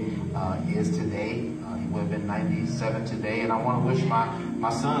birthday is today. He would have been 97 today. And I want to wish my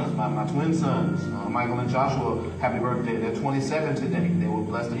sons, my twin sons, Michael and Joshua, happy birthday. They're 27 today. They were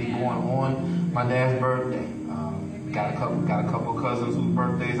blessed to be born on my dad's birthday. Got a couple cousins whose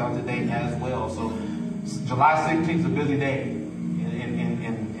birthdays are today as well. So July 16th is a busy day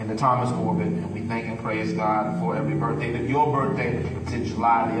in the Thomas orbit, and we thank and praise God for every birthday. If your birthday is in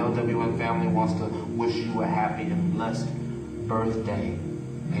July, the LWM family wants to wish you a happy and blessed birthday.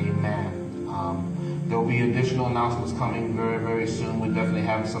 Amen. There will be additional announcements coming very, very soon. We definitely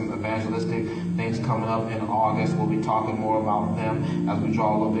have some evangelistic things coming up in August. We'll be talking more about them as we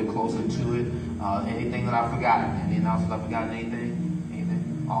draw a little bit closer to it. Anything that I've forgotten? Any announcements I've forgotten? Anything?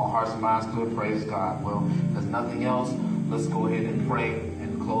 All hearts and minds clear. Praise God. Well, if there's nothing else, let's go ahead and pray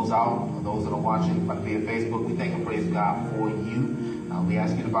and close out. For those that are watching via Facebook, we thank and praise God for you. We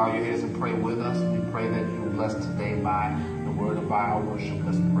ask you to bow your heads and pray with us. We pray that you're blessed today by the word and by our worship.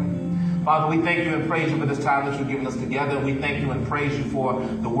 Let's pray. Father, we thank you and praise you for this time that you've given us together. We thank you and praise you for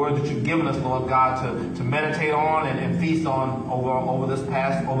the word that you've given us, Lord God, to meditate on and feast on over this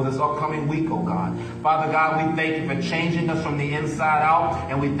upcoming week, oh God. Father God, we thank you for changing us from the inside out,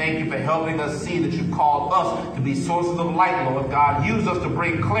 and we thank you for helping us see that you've called us to be sources of light, Lord God. Use us to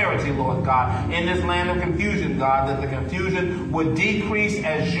bring clarity, Lord God, in this land of confusion, God, that the confusion would decrease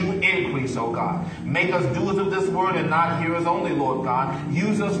as you increase, oh God. Make us doers of this word and not hearers only, Lord God.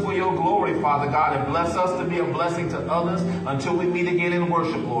 Use us for your glory, Father God, and bless us to be a blessing to others until we meet again in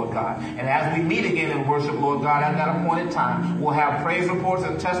worship, Lord God. And as we meet again in worship, Lord God, at that appointed time, we'll have praise reports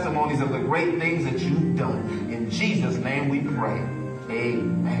and testimonies of the great things that you've done. In Jesus' name we pray.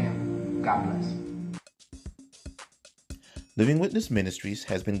 Amen. God bless. Living Witness Ministries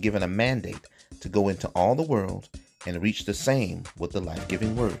has been given a mandate to go into all the world and reach the same with the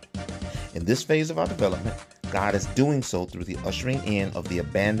life-giving word. In this phase of our development, God is doing so through the ushering in of the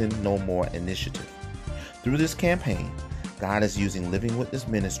Abandon No More initiative. Through this campaign, God is using Living Witness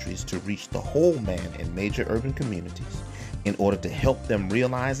Ministries to reach the whole man in major urban communities in order to help them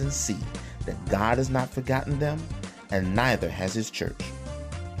realize and see that God has not forgotten them, and neither has His church.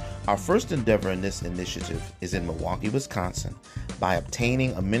 Our first endeavor in this initiative is in Milwaukee, Wisconsin, by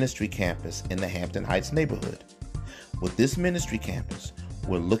obtaining a ministry campus in the Hampton Heights neighborhood. With this ministry campus,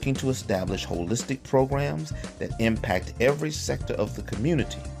 we're looking to establish holistic programs that impact every sector of the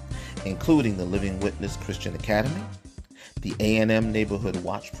community, including the Living Witness Christian Academy, the A&M Neighborhood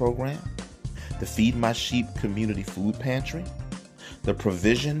Watch Program, the Feed My Sheep Community Food Pantry, the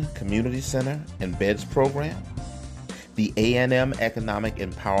Provision Community Center and Beds Program, the A&M Economic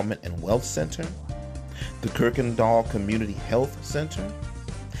Empowerment and Wealth Center, the Kirkendall Community Health Center,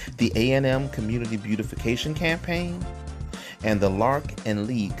 the A&M Community Beautification Campaign, and the Lark and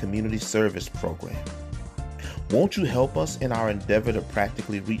Lee Community Service Program. Won't you help us in our endeavor to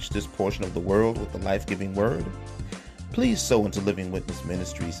practically reach this portion of the world with the life-giving word? Please sow into Living Witness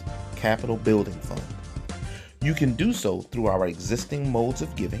Ministries Capital Building Fund. You can do so through our existing modes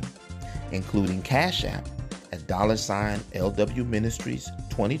of giving, including Cash App at $LW Ministries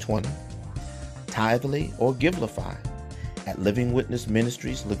 2020, Tithely or Givelify at Living Witness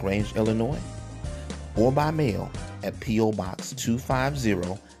Ministries, LaGrange, Illinois, or by mail at P.O. Box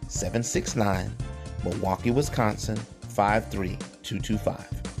 250769, Milwaukee, Wisconsin 53225.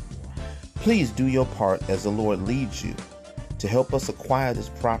 Please do your part as the Lord leads you to help us acquire this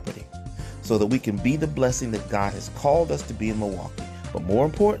property so that we can be the blessing that God has called us to be in Milwaukee, but more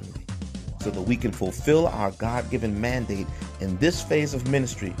importantly, so that we can fulfill our God-given mandate in this phase of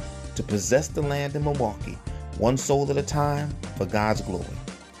ministry to possess the land in Milwaukee, one soul at a time, for God's glory.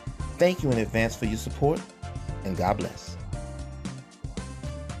 Thank you in advance for your support, and God bless.